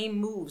the same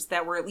moves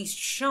that were at least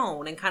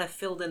shown and kind of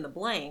filled in the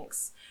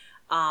blanks.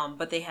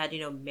 But they had,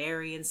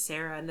 Mary and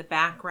Sarah in the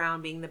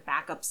background being the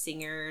backup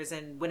singers,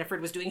 and Winifred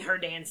was doing her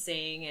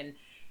dancing, and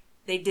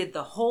they did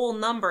the whole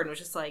number, and it was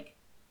just like,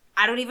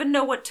 I don't even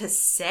know what to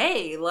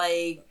say.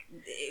 Like,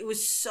 it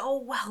was so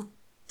well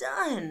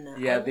done.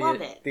 Yeah, I love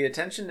it. The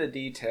attention to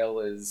detail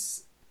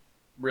is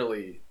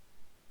really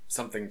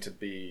something to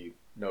be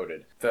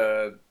noted.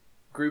 The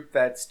group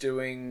that's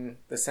doing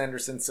the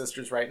Sanderson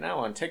sisters right now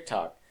on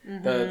TikTok,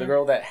 the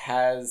girl that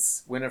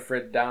has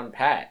Winifred down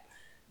pat.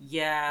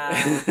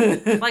 Yeah.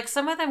 Like,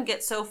 some of them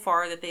get so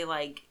far that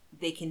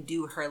they can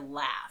do her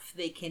laugh.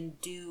 They can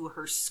do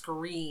her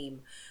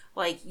scream.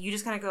 Like, you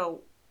just kind of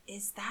go,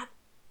 is that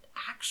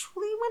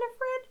actually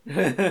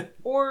Winifred?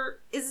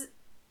 Or is...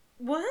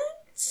 what?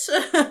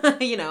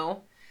 You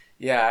know?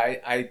 Yeah,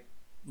 I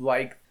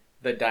like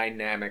the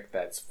dynamic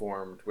that's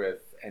formed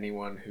with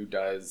anyone who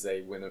does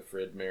a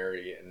Winifred,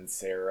 Mary, and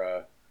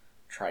Sarah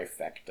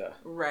trifecta.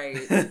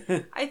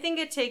 Right. I think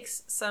it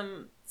takes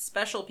some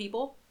special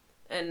people,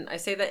 and I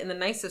say that in the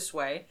nicest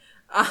way,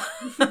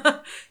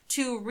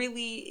 to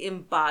really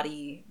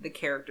embody the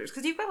characters.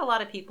 Because you've got a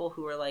lot of people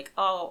who are like,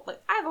 oh,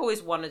 like, I've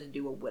always wanted to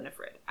do a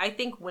Winifred. I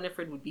think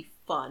Winifred would be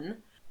fun.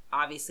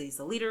 Obviously, she's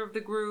the leader of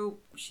the group.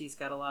 She's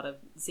got a lot of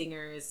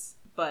zingers.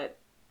 But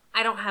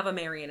I don't have a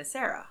Mary and a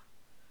Sarah.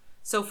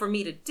 So for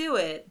me to do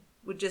it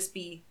would just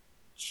be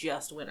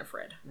just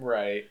Winifred.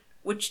 Right.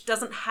 Which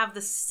doesn't have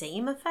the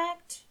same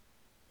effect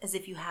as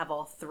if you have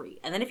all three.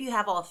 And then if you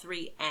have all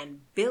three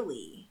and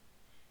Billy,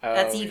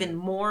 that's even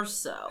more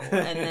so.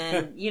 And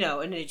then, you know,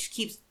 and it just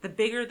keeps, the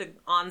bigger the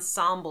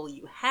ensemble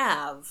you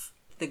have,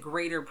 the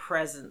greater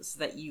presence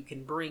that you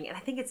can bring. And I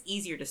think it's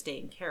easier to stay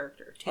in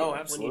character, too,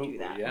 when you do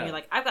that. Yeah. And you're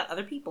like, I've got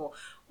other people.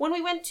 When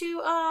we went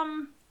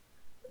to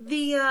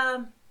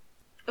the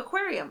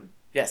aquarium,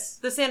 yes,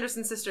 the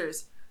Sanderson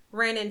sisters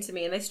ran into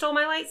me and they stole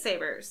my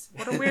lightsabers.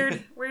 What a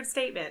weird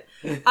statement.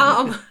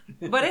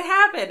 But it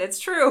happened. It's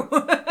true.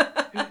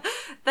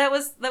 That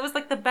was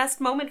like the best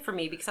moment for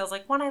me, because I was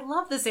like, one, I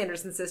love the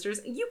Sanderson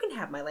sisters. You can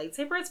have my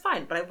lightsaber. It's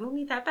fine, but I will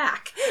need that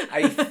back.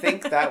 I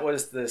think that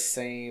was the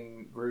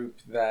same group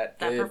that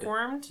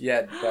performed?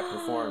 Yeah, that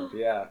performed.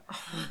 Yeah.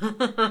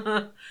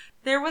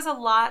 There was a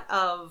lot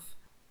of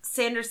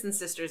Sanderson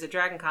sisters at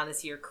DragonCon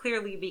this year,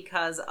 clearly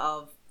because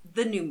of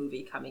the new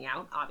movie coming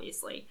out,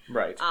 obviously.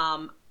 Right.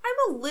 I'm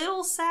a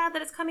little sad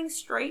that it's coming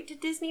straight to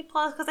Disney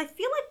Plus, because I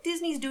feel like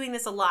Disney's doing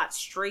this a lot,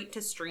 straight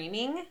to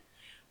streaming,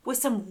 with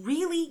some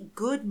really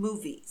good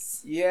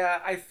movies. Yeah,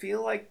 I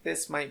feel like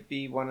this might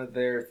be one of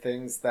their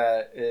things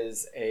that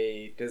is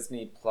a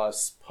Disney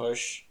Plus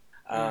push,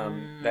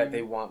 that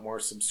they want more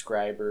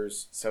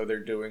subscribers, so they're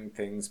doing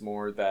things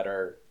more that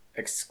are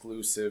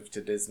exclusive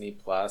to Disney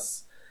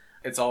Plus.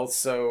 It's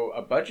also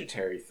a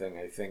budgetary thing,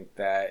 I think,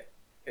 that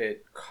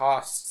it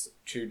costs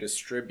to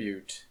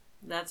distribute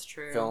That's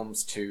true.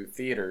 films to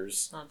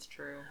theaters. That's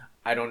true.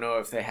 I don't know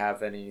if they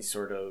have any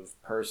sort of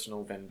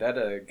personal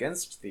vendetta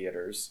against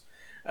theaters,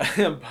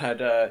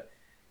 but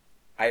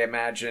I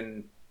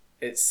imagine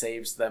it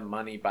saves them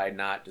money by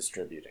not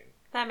distributing.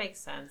 That makes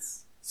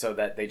sense. So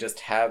that they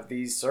just have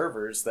these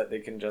servers that they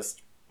can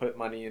just put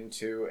money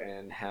into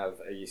and have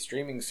a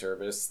streaming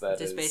service that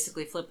just is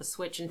basically flip a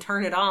switch and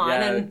turn it on,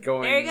 and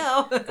going, there you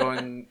go.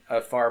 going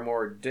a far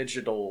more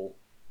digital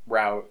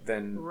route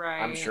than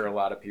right. I'm sure a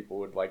lot of people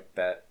would like,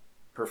 that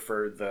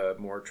prefer the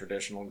more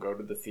traditional go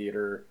to the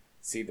theater,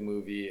 see the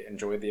movie,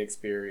 enjoy the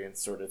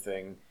experience sort of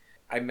thing.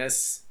 I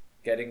miss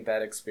getting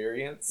that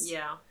experience.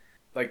 Yeah.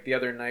 Like the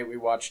other night we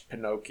watched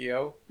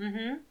Pinocchio.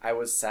 Mm-hmm. I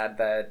was sad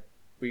that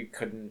we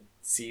couldn't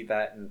see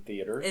that in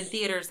theaters. In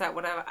theaters,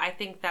 I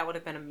think that would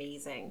have been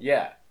amazing.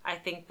 Yeah. I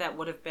think that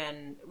would have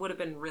been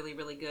really,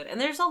 really good. And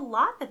there's a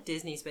lot that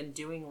Disney's been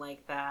doing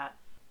like that.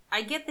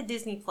 I get the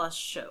Disney Plus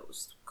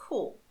shows.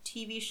 Cool.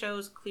 TV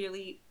shows,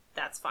 clearly,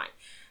 that's fine.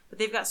 But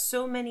they've got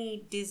so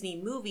many Disney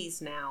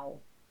movies now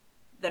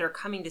that are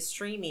coming to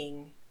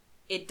streaming.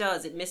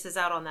 It misses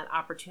out on that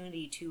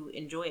opportunity to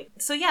enjoy it.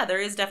 So yeah, there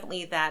is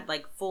definitely that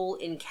like full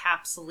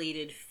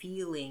encapsulated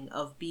feeling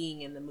of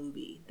being in the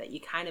movie that you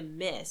kind of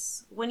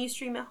miss when you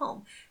stream at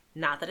home.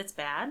 Not that it's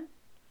bad.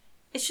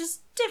 It's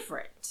just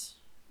different.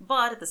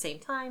 But at the same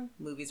time,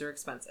 movies are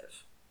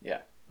expensive.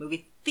 Yeah.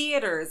 Movie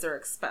theaters are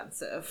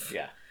expensive.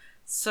 Yeah.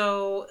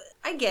 So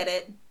I get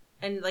it.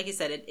 And like you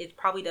said, it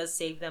probably does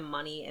save them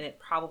money, and it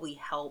probably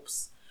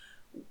helps.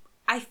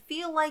 I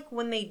feel like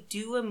when they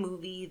do a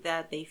movie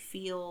that they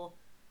feel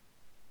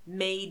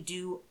may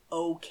do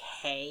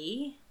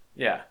okay.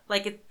 Yeah.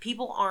 Like if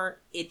people aren't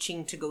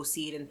itching to go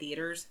see it in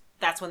theaters,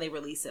 that's when they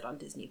release it on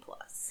Disney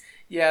Plus.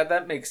 Yeah,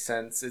 that makes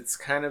sense. It's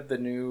kind of the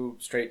new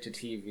straight to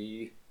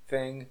TV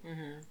thing,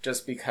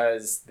 just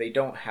because they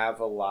don't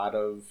have a lot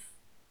of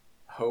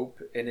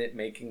hope in it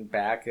making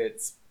back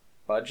its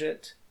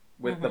budget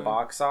with the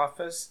box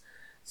office.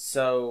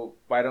 So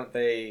why don't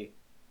they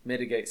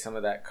mitigate some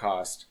of that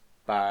cost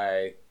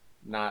by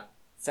not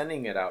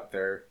sending it out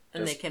there?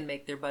 And they can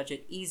make their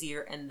budget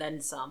easier and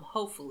then some,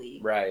 hopefully,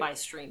 right. by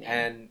streaming.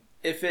 And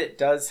if it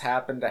does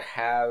happen to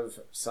have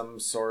some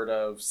sort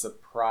of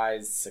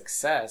surprise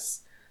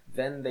success,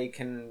 then they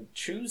can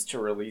choose to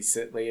release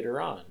it later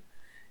on.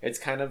 It's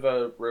kind of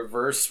a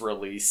reverse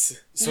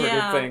release sort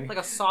of thing. Like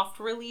a soft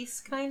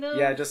release, kind of?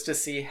 Yeah, just to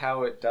see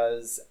how it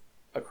does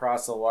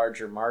across a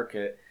larger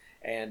market.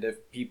 And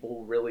if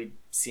people really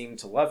seem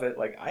to love it,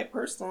 like I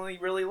personally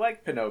really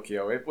like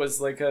Pinocchio. It was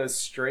like a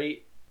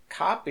straight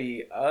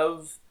copy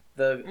of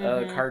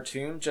the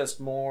cartoon, just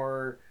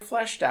more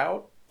fleshed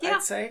out,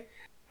 I'd say.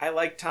 I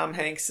like Tom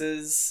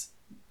Hanks's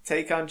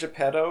take on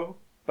Geppetto,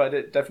 but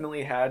it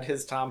definitely had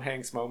his Tom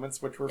Hanks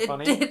moments, which were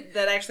funny.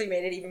 That actually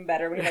made it even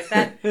better when you're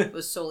like, that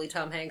was solely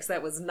Tom Hanks.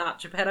 That was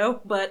not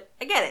Geppetto, but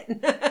I get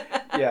it.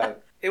 Yeah,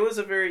 it was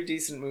a very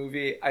decent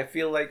movie. I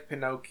feel like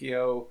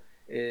Pinocchio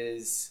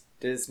is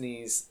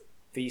Disney's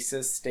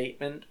thesis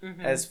statement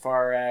as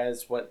far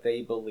as what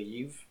they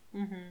believe.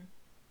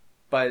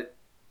 But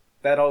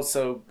that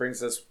also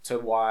brings us to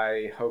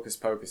why Hocus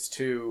Pocus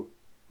 2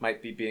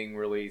 might be being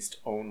released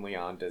only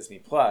on Disney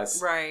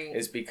Plus. Right.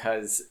 Is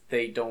because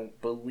they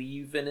don't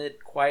believe in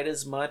it quite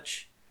as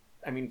much.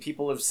 I mean,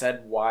 people have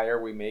said, why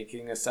are we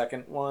making a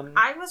second one?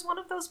 I was one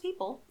of those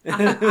people.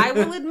 I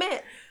will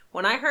admit.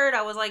 When I heard,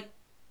 I was like,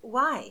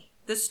 why?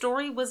 The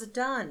story was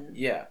done.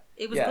 Yeah.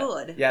 It was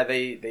good. Yeah,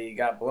 they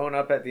got blown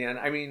up at the end.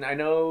 I mean, I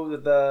know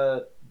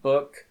the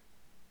book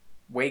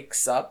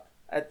wakes up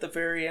at the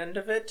very end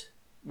of it,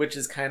 which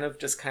is kind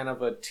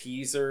of a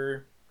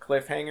teaser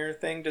cliffhanger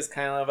thing, just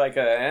kind of like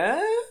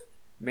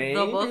maybe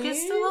the book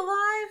is still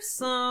alive,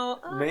 so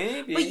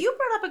maybe. But you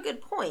brought up a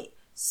good point.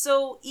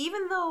 So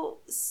even though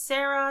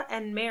Sarah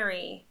and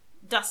Mary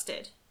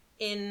dusted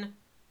in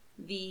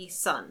the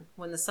sun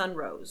when the sun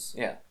rose,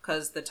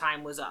 because the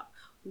time was up,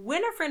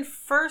 Winifred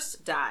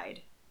first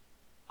died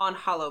on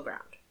hollow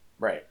ground.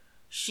 Right.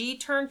 She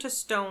turned to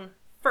stone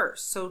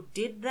first. So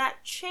did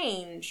that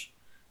change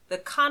the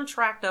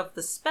contract of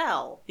the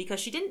spell? Because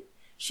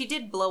she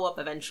did blow up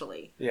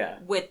eventually. Yeah.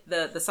 With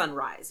the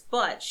sunrise.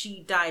 But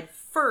she died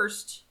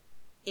first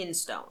in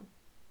stone.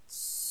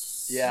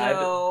 Yeah,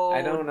 So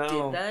I don't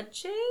know. Did that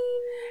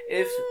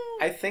change?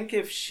 I think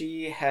if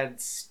she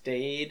had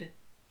stayed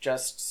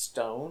just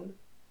stone,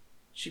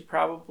 she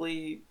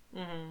probably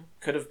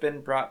could have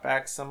been brought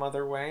back some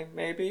other way,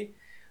 maybe.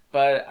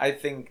 But I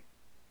think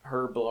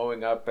her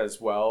blowing up as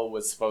well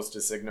was supposed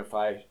to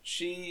signify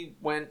she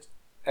went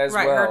as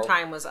well. Right, her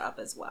time was up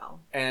as well.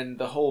 And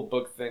the whole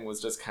book thing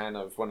was just kind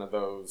of one of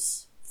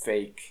those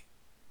fake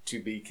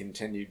to be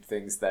continued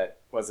things that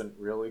wasn't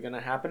really going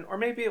to happen. Or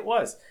maybe it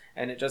was.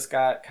 And it just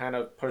got kind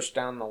of pushed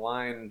down the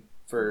line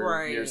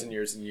for years and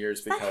years and years.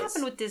 Because that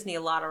happened with Disney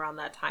a lot around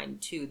that time,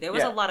 too. There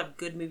was a lot of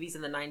good movies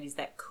in the 90s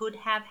that could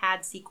have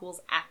had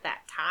sequels at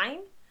that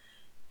time.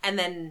 And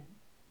then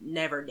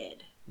never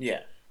did. Yeah.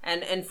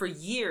 And for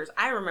years,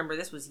 I remember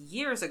this was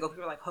years ago,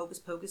 people were like, Hocus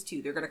Pocus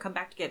 2, they're going to come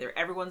back together.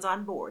 Everyone's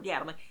on board. Yeah,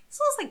 I'm like, this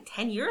was like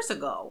 10 years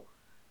ago.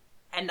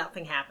 And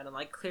nothing happened. I'm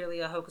like, clearly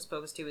a Hocus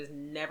Pocus 2 is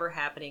never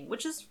happening,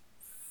 which is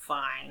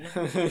fine.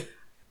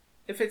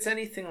 If it's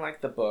anything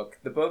like the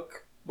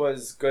book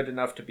was good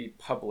enough to be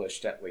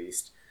published at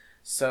least.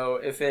 So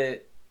if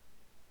it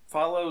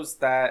follows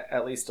that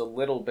at least a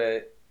little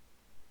bit,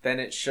 then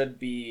it should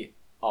be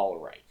all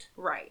right.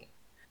 Right.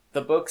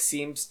 The book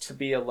seems to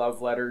be a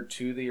love letter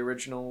to the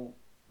original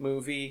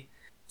movie,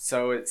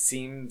 so it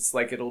seems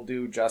like it'll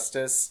do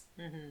justice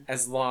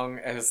as long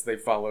as they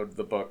followed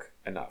the book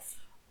enough.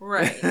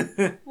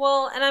 Right.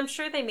 Well, and I'm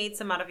sure they made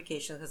some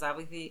modifications because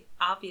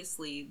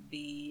obviously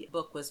the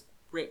book was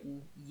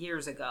written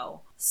years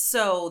ago.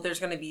 So there's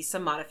going to be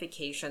some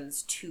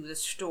modifications to the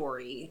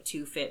story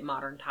to fit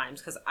modern times,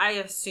 because I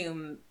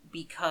assume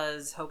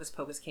because Hocus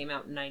Pocus came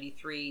out in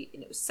 93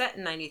 and it was set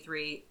in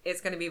 93, it's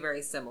going to be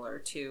very similar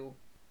to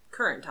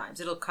current times.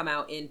 It'll come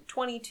out in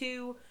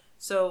 22,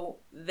 so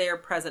their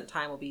present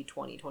time will be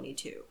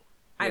 2022.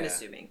 I'm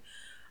assuming.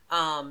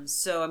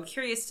 So I'm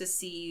curious to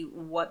see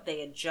what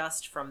they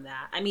adjust from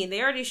that. I mean,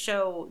 they already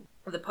show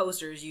the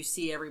posters. You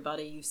see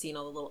everybody. You've seen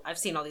I've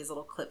seen all these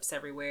little clips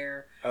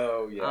everywhere.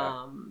 Oh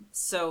yeah.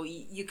 So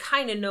you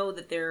kind of know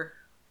that they're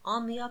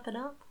on the up and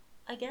up,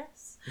 I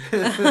guess.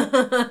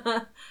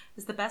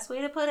 Is the best way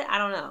to put it. I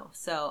don't know.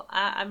 So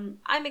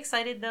I'm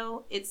excited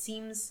though. It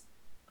seems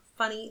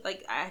funny.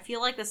 Like, I feel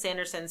like the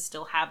Sandersons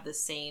still have the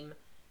same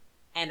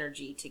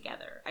energy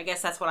together. I guess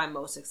that's what I'm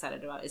most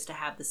excited about, is to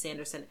have the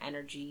Sanderson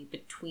energy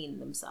between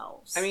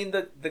themselves. I mean,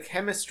 the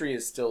chemistry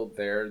is still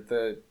there.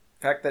 The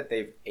fact that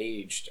they've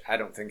aged, I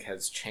don't think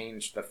has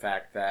changed the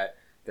fact that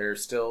they're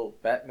still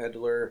Bette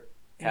Midler,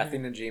 Kathy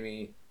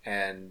Najimy,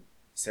 and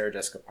Sarah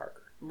Jessica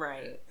Parker.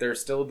 Right. They're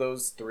still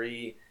those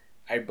three.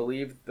 I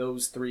believe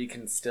those three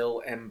can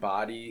still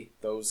embody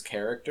those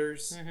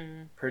characters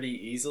pretty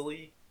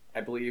easily. I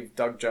believe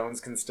Doug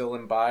Jones can still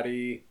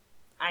embody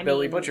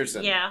Billy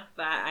Butcherson. Yeah,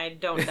 I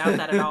don't doubt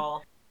that at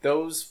all.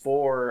 Those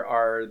four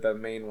are the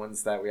main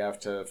ones that we have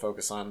to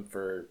focus on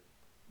for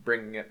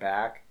bringing it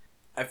back.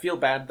 I feel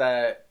bad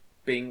that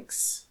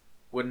Binks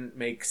wouldn't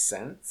make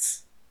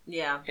sense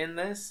in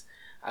this.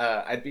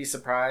 I'd be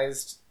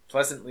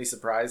pleasantly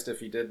surprised if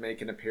he did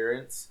make an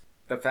appearance.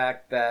 The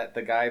fact that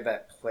the guy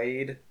that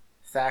played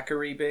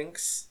Thackeray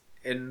Binks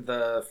in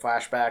the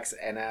flashbacks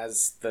and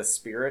as the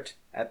spirit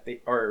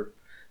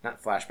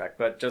not flashback,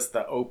 but just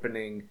the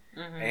opening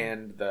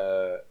and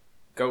the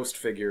ghost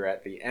figure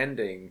at the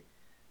ending,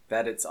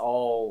 that it's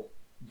all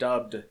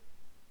dubbed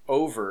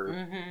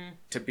over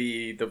to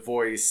be the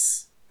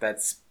voice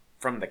that's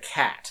from the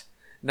cat,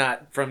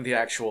 not from the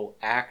actual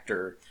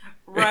actor.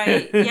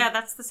 Right. Yeah,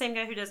 that's the same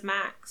guy who does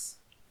Max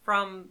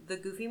from the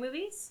Goofy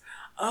movies.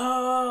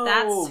 Oh,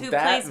 that's who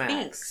plays Max.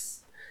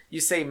 Binks. You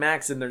say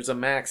Max, and there's a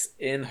Max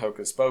in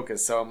Hocus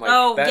Pocus, so I'm like,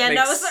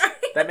 sorry.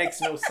 That makes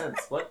no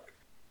sense. What?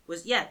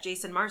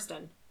 Jason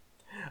Marsden.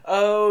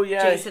 Oh,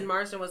 yeah. Jason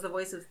Marsden was the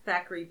voice of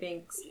Thackeray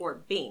Binks,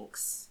 or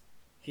Binks.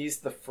 He's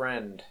the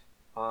friend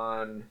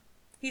on...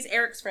 He's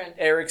Eric's friend.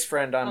 Eric's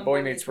friend on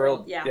Boy Meets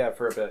World. Yeah,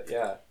 for a bit,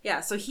 yeah.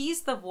 Yeah, so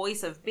he's the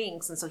voice of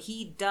Binks, and so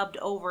he dubbed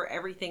over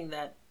everything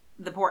that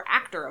the poor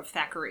actor of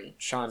Thackeray.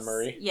 Sean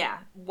Murray. Yeah,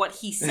 what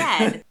he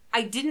said.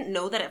 I didn't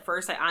know that at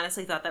first. I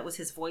honestly thought that was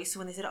his voice. So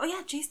when they said, oh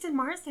yeah, Jason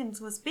Marsden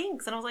was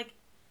Binks, and I was like,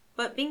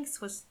 but Binks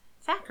was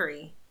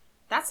Thackeray.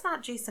 That's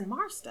not Jason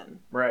Marsden.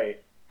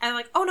 Right. And I'm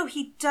like, oh no,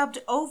 he dubbed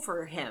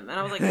over him. And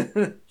I was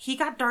like, he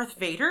got Darth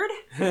Vader'd?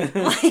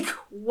 Like,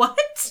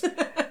 what?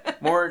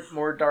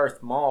 more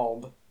Darth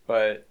Mauled,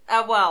 but...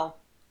 well...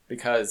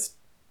 Because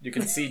you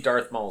can see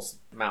Darth Maul's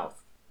mouth.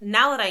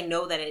 Now that I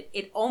know that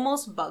it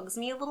almost bugs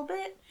me a little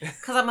bit.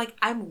 Because I'm like,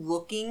 I'm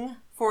looking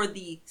for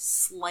the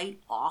slight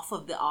off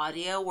of the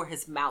audio where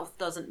his mouth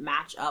doesn't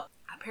match up.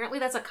 Apparently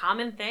that's a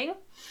common thing.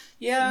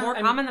 Yeah. More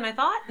common than I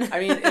thought. I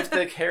mean, if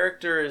the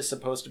character is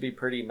supposed to be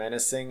pretty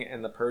menacing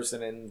and the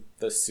person in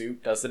the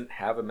suit doesn't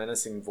have a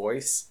menacing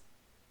voice...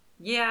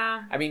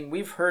 Yeah. I mean,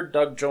 we've heard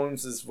Doug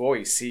Jones's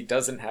voice. He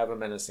doesn't have a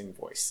menacing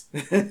voice.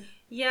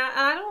 Yeah, and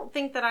I don't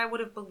think that I would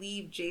have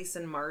believed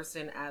Jason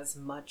Marsden as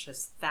much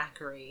as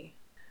Thackeray.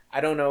 I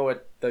don't know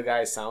what the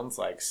guy sounds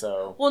like,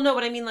 so... Well, no,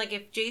 but I mean, like,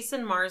 if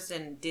Jason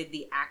Marsden did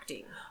the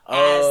acting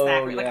as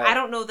Thackeray, like, I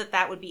don't know that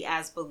that would be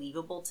as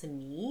believable to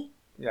me.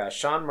 Yeah,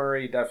 Sean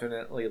Murray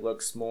definitely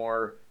looks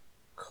more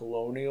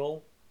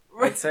colonial,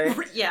 I'd say,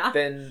 yeah,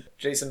 than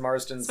Jason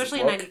Marsden's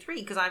especially look. in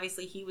 '93, because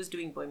obviously he was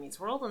doing Boy Meets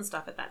World and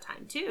stuff at that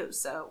time, too,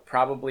 so...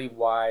 Probably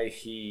why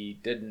he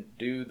didn't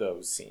do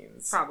those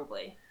scenes.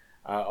 Probably.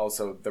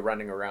 Also, the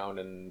running around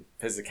and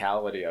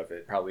physicality of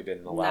it probably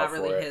didn't allow for it.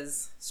 Not really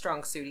his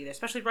strong suit either,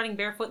 especially running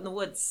barefoot in the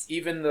woods.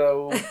 Even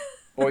though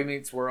Boy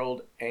Meets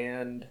World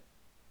and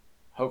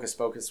Hocus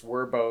Pocus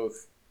were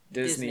both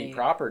Disney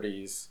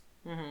properties,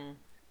 mm-hmm.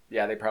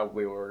 Yeah, they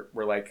probably were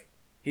like,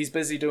 he's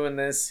busy doing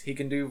this, he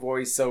can do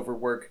voiceover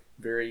work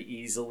very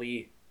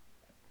easily.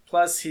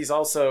 Plus, he's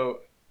also...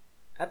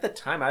 At the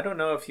time, I don't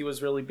know if he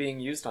was really being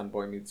used on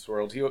Boy Meets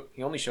World.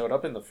 He only showed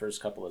up in the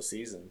first couple of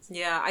seasons.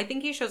 Yeah, I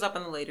think he shows up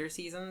in the later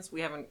seasons. We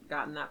haven't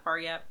gotten that far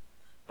yet.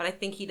 But I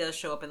think he does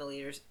show up in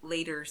the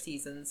later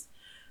seasons.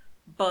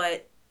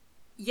 But,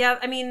 yeah,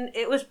 I mean,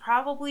 it was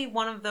probably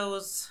one of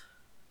those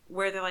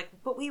where they're like,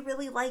 but we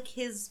really like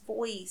his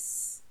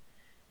voice.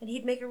 And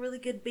he'd make a really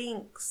good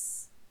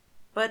Binks.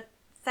 But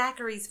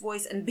Thackeray's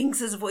voice and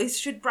Binks's voice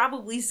should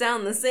probably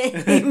sound the same.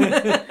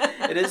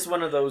 It is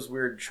one of those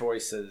weird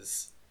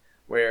choices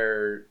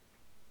where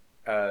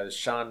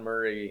Sean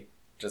Murray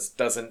just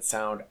doesn't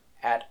sound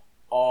at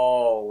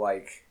all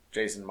like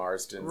Jason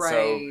Marsden. Right.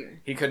 So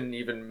he couldn't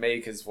even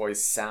make his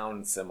voice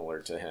sound similar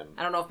to him.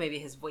 I don't know if maybe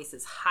his voice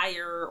is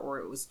higher or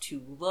it was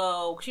too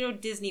low. Because, you know,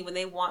 Disney, when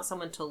they want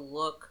someone to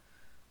look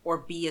or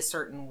be a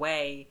certain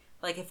way,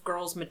 like if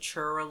girls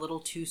mature a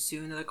little too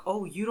soon, they're like,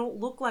 oh, you don't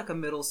look like a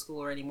middle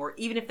schooler anymore.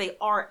 Even if they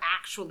are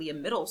actually a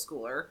middle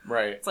schooler.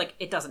 Right. It's like,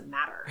 it doesn't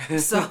matter.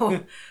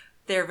 So...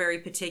 They're very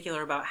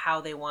particular about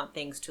how they want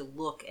things to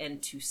look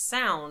and to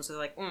sound. So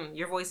they're like,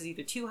 your voice is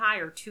either too high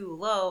or too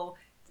low.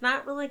 It's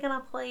not really going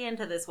to play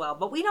into this well.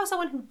 But we know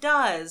someone who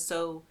does,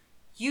 so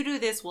you do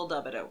this, we'll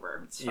dub it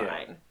over. It's fine.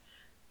 Yeah.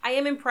 I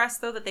am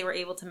impressed, though, that they were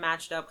able to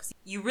match it up because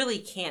you really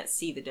can't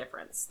see the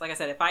difference. Like I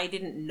said, if I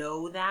didn't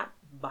know that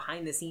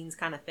behind-the-scenes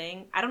kind of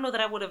thing, I don't know that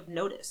I would have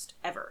noticed,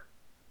 ever.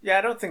 Yeah,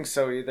 I don't think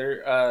so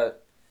either.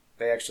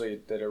 They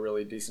actually did a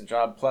really decent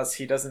job. Plus,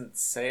 he doesn't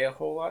say a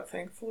whole lot,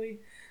 thankfully.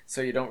 So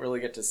you don't really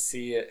get to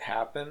see it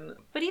happen.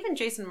 But even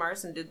Jason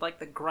Marsden did like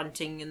the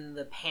grunting and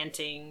the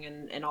panting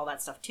and all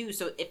that stuff too.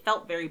 So it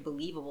felt very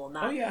believable,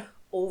 not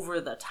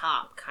over the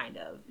top kind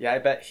of. Yeah, I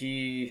bet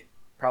he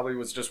probably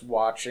was just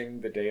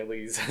watching the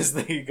dailies as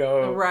they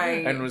go.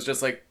 Right. And was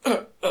just like,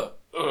 Yeah,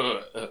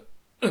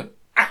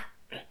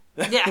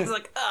 he's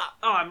like,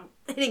 I'm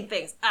hitting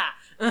things.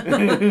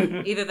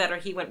 Either that or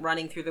he went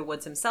running through the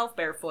woods himself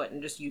barefoot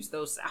and just used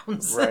those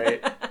sounds.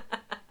 Right.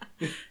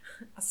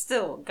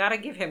 Still, gotta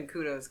give him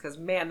kudos, because,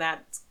 man,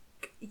 that's...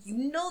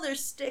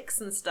 there's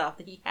sticks and stuff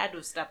that he had to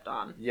have stepped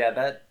on.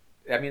 Yeah,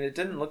 it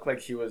didn't look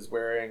like he was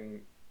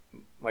wearing,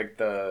 like,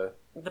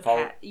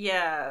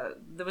 yeah,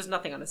 there was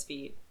nothing on his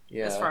feet,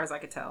 as far as I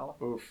could tell.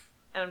 Oof.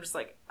 And I'm just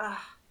like,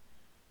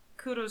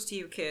 kudos to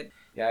you, kid.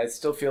 Yeah, I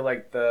still feel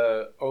like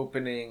the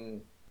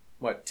opening,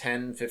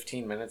 10,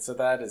 15 minutes of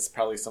that is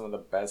probably some of the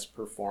best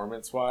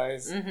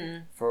performance-wise.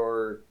 Mm-hmm.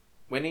 For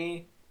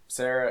Winnie...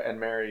 Sarah and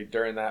Mary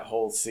during that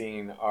whole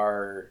scene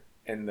are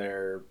in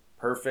their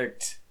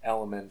perfect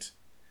element,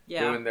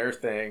 doing their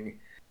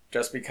thing,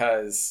 just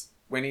because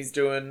Winnie's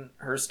doing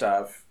her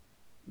stuff,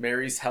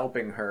 Mary's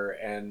helping her,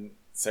 and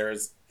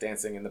Sarah's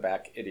dancing in the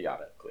back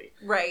idiotically.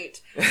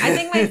 Right. I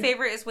think my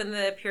favorite is when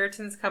the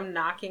Puritans come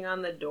knocking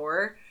on the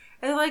door,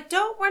 And they're like,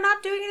 we're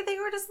not doing anything.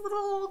 We're just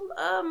little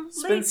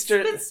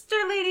spinster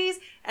ladies.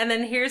 And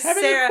then here's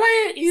having Sarah. a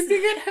quiet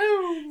evening at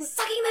home.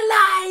 Sucking the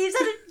lives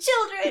out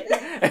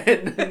of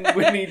children. And then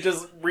Winnie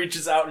just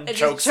reaches out and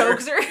chokes her.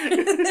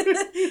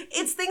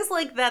 It's things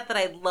like that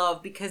I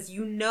love, because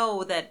you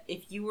know that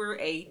if you were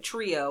a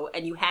trio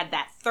and you had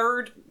that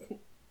third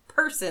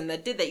person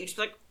that did that, you'd just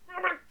be like,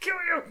 I'm going to kill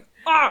you.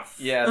 Off.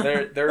 Yeah,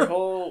 their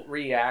whole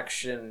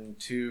reaction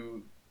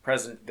to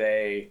present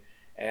day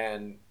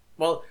and...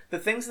 Well, the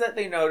things that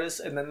they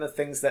notice and then the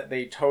things that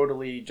they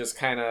totally just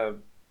kind of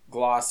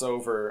gloss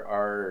over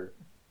are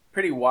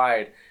pretty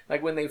wide.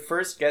 Like, when they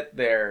first get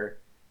there,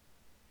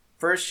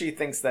 first she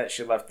thinks that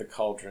she left the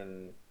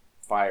cauldron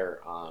fire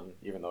on,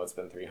 even though it's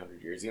been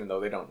 300 years, even though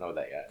they don't know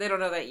that yet. They don't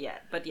know that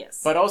yet, but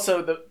yes. But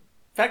also, the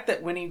fact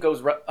that Winnie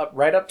goes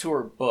right up to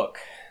her book,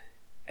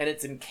 and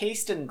it's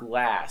encased in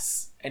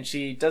glass, and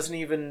she doesn't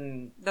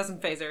even...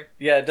 Doesn't phase her.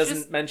 Yeah, it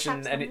doesn't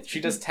mention... And she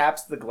just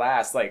taps the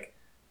glass, like...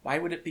 Why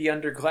would it be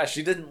under glass?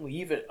 She didn't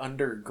leave it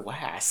under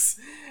glass.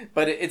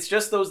 But it's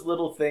just those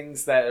little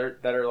things that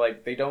are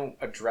like, they don't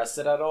address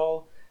it at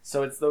all.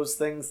 So it's those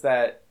things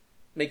that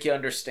make you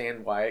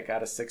understand why it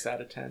got a 6 out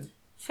of 10.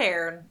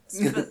 Fair.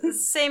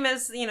 Same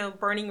as,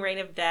 Burning Rain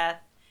of Death.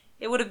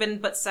 It would have been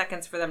but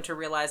seconds for them to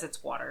realize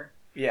it's water.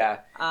 Yeah.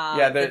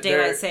 The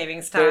daylight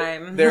savings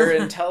time. Their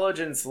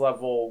intelligence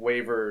level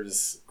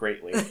wavers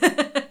greatly.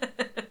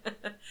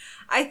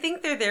 I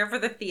think they're there for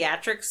the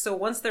theatrics, so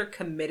once they're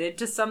committed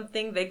to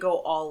something, they go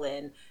all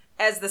in.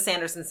 As the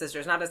Sanderson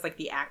sisters, not as like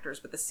the actors,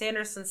 but the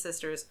Sanderson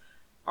sisters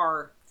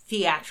are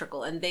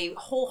theatrical, and they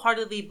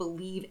wholeheartedly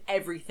believe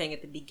everything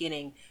at the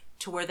beginning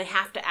to where they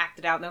have to act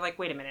it out, and they're like,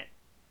 wait a minute,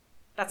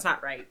 that's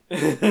not right.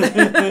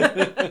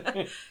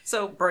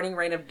 So Burning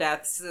Rain of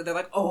Death, so they're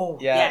like, oh,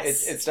 yeah,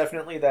 yes. It's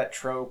definitely that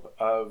trope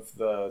of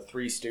the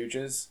Three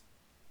Stooges.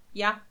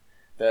 Yeah.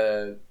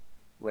 The...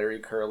 Larry,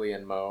 Curly,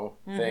 and Moe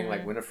thing.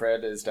 Like,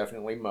 Winifred is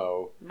definitely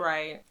Moe.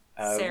 Right.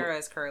 Sarah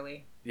is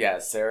Curly. Yeah,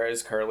 Sarah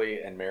is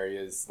Curly, and Mary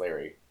is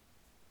Larry.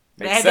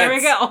 Makes sense. There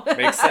we go.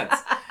 Makes sense.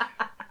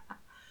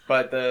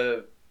 But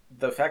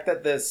the fact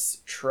that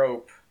this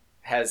trope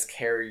has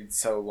carried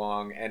so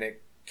long, and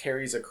it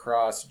carries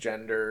across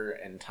gender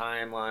and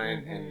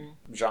timeline and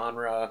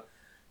genre,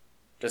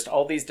 just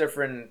all these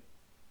different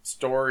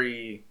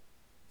story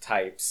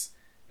types,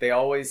 they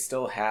always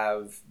still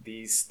have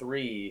these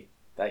three...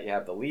 That you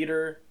have the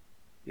leader,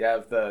 you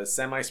have the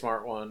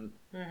semi-smart one,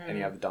 and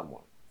you have the dumb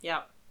one.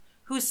 Yeah.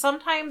 Who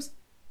sometimes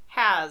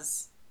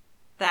has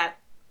that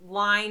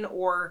line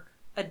or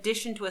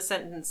addition to a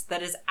sentence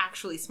that is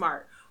actually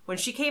smart. When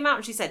she came out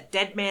and she said,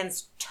 dead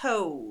man's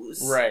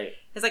toes. Right.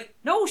 It's like,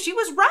 no, she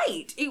was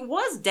right. It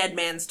was dead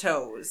man's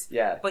toes.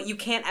 Yeah. But you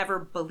can't ever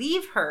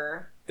believe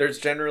her. There's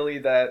generally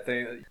that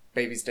thing,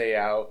 Baby's Day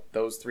Out,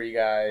 those three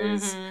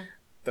guys,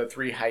 the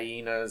three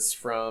hyenas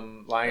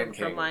from Lion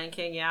King. From Lion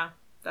King, yeah.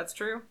 That's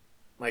true.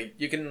 Like,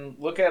 you can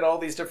look at all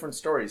these different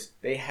stories.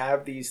 They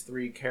have these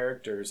three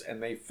characters,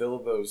 and they fill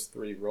those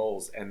three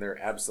roles, and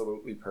they're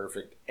absolutely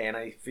perfect. And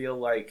I feel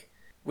like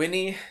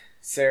Winnie,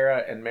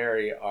 Sarah, and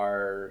Mary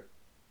are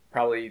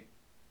probably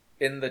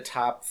in the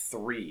top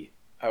 3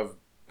 of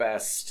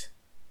best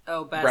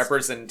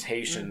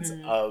representations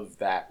of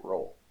that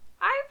role.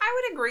 I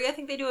would agree. I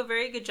think they do a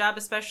very good job,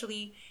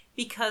 especially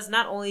because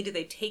not only do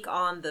they take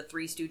on the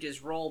Three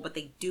Stooges role, but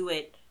they do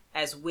it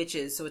as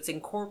witches. So it's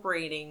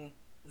incorporating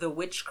the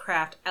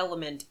witchcraft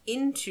element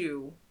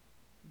into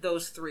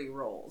those 3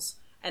 roles,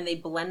 and they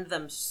blend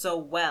them so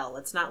well.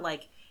 It's not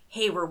like,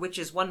 hey, we're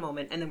witches one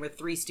moment and then we're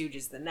Three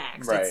Stooges the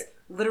next. Right. It's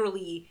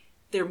literally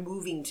they're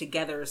moving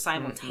together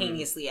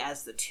simultaneously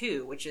as the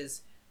two, which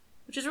is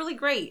really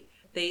great.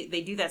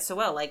 They do that so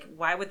well. Like,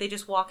 why would they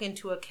just walk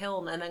into a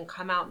kiln and then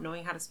come out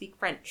knowing how to speak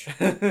French?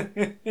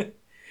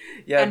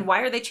 Yeah. And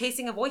why are they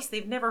chasing a voice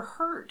they've never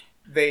heard?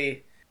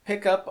 They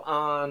pick up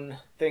on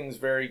things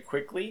very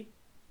quickly,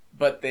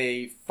 but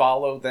they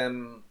follow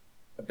them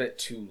a bit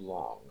too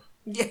long.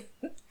 Yeah,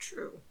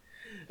 true.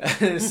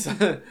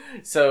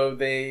 So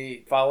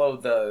they follow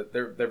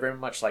they're very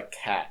much like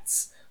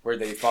cats, where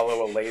they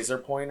follow a laser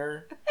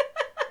pointer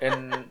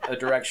in a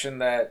direction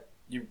that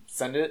you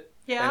send it.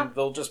 Yeah. And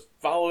they'll just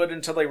follow it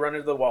until they run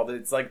into the wall.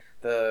 It's like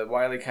the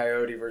Wile E.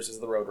 Coyote versus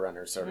the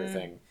Roadrunner sort of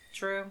thing.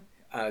 True.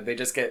 They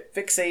just get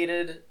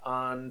fixated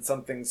on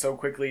something so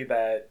quickly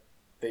that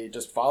they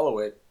just follow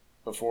it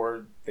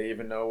before they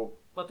even know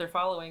what they're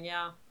following.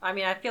 Yeah. I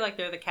mean, I feel like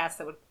they're the cats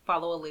that would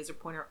follow a laser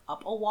pointer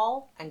up a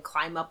wall and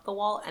climb up the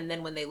wall, and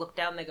then when they look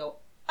down, they go,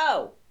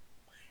 oh,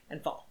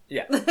 and fall.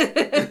 Yeah.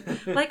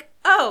 Like,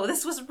 oh,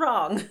 this was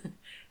wrong.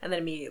 And then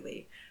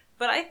immediately.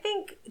 But I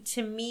think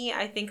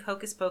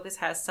Hocus Pocus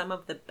has some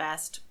of the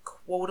best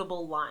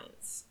quotable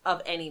lines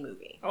of any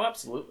movie. Oh,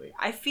 absolutely.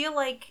 I feel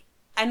like,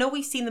 I know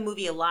we've seen the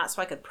movie a lot,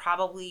 so I could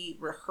probably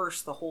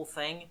rehearse the whole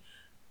thing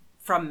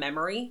from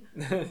memory.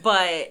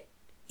 But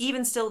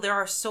even still, there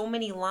are so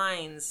many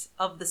lines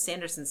of the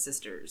Sanderson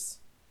sisters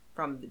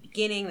from the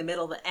beginning, the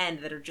middle, the end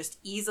that are just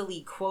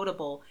easily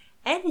quotable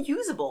and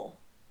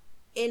usable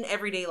in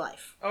everyday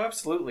life. Oh,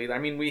 absolutely. I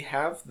mean, we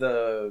have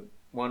the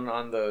one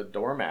on the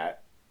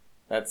doormat.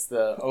 That's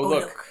the Oh,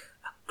 look,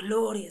 a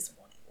glorious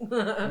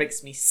morning.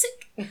 Makes me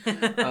sick.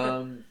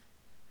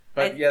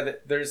 But yeah,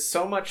 there's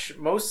so much,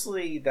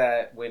 mostly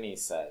that Winnie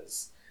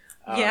says.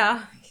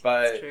 Yeah,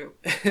 but it's true.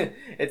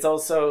 It's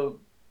also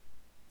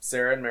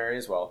Sarah and Mary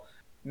as well.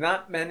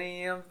 Not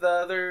many of the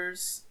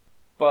others,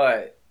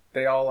 but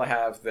they all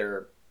have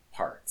their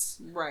parts.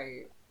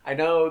 Right. I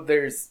know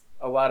there's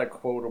a lot of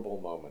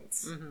quotable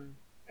moments,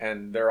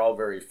 and they're all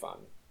very fun.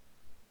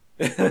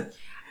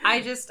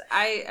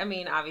 I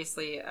mean,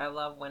 obviously, I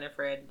love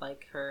Winifred,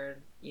 like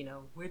her,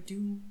 we're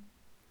doomed.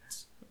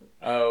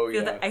 Oh,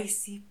 Feel yeah. the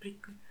icy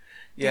prickle.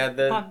 Yeah,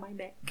 on my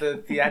neck. the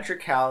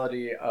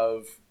theatricality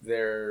of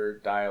their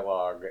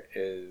dialogue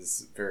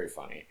is very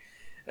funny.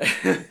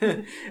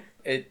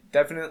 It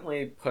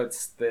definitely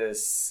puts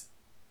this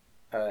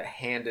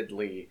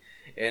handedly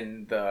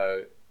in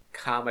the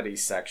comedy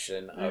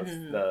section of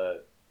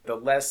the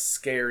less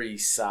scary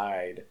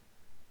side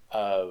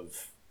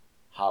of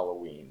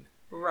Halloween.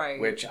 Right.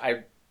 Which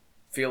I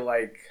feel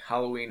like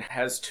Halloween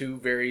has two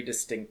very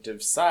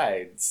distinctive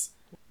sides,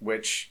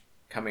 which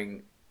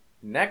coming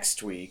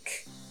next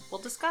week... We'll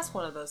discuss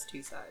one of those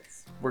two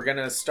sides. We're going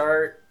to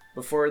start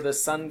before the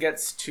sun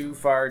gets too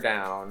far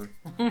down.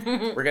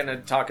 We're going to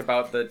talk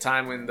about the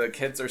time when the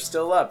kids are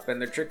still up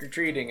and they're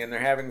trick-or-treating and they're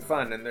having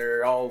fun and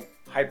they're all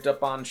hyped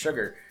up on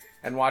sugar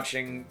and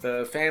watching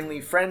the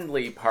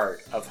family-friendly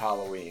part of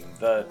Halloween.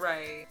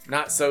 The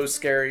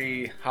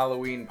not-so-scary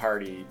Halloween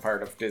party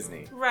part of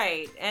Disney.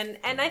 Right. And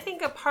I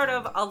think a part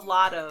of a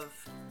lot of...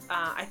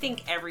 I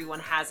think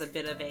everyone has a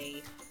bit of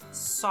a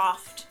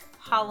soft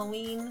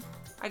Halloween,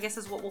 I guess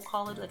is what we'll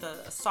call it, like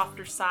a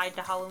softer side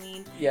to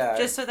Halloween. Yeah.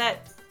 Just so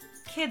that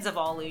kids of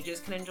all ages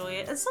can enjoy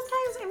it. And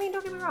sometimes, I mean,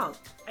 don't get me wrong,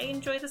 I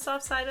enjoy the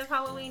soft side of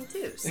Halloween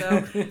too.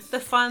 So the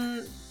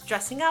fun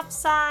dressing up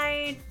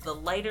side, the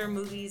lighter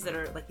movies that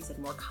are, like you said,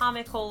 more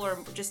comical or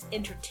just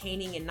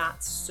entertaining and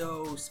not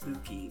so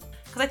spooky.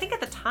 Because I think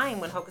at the time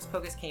when Hocus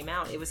Pocus came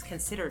out, it was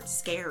considered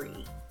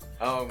scary.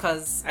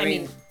 Because, I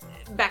mean,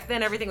 back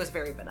then everything was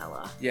very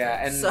vanilla.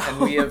 Yeah,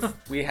 and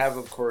we have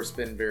of course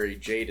been very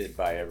jaded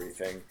by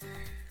everything.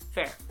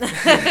 Fair.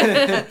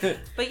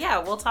 But yeah,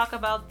 we'll talk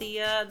about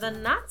the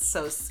not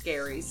so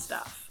scary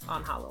stuff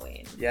on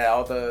Halloween. Yeah,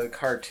 all the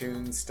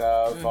cartoon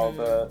stuff, all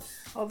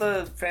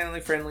the family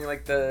friendly,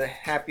 like the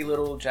happy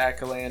little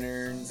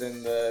jack-o'-lanterns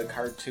and the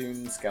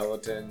cartoon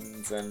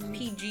skeletons and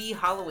PG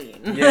Halloween.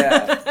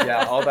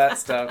 yeah, all that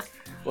stuff.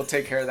 We'll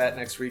take care of that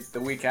next week. The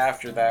week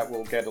after that,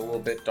 we'll get a little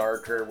bit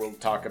darker. We'll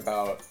talk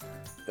about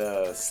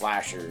the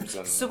slashers.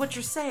 And... So what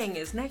you're saying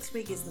is next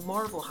week is the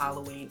Marvel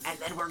Halloween, and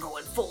then we're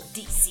going full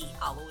DC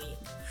Halloween.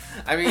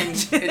 I mean,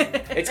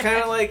 it's kind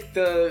of like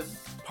the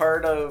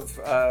part of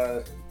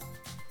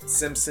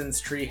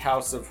Simpsons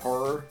Treehouse of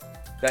Horror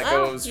that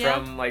goes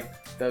from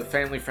like the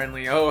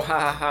family-friendly, oh ha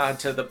ha ha,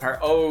 to the part,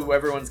 oh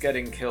everyone's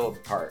getting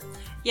killed part.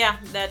 Yeah,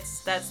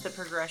 that's the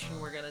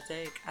progression we're gonna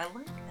take. I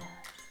like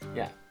that.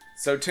 Yeah.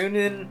 So tune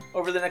in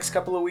over the next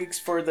couple of weeks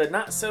for the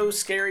not so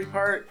scary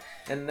part,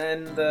 and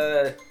then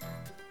the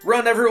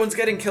run everyone's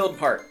getting killed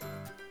part.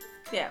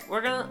 Yeah, we're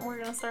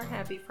gonna start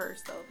happy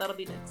first though. That'll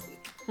be next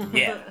week.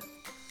 Yeah.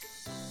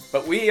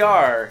 But we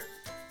are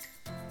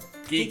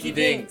Geeky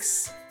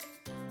Dinks.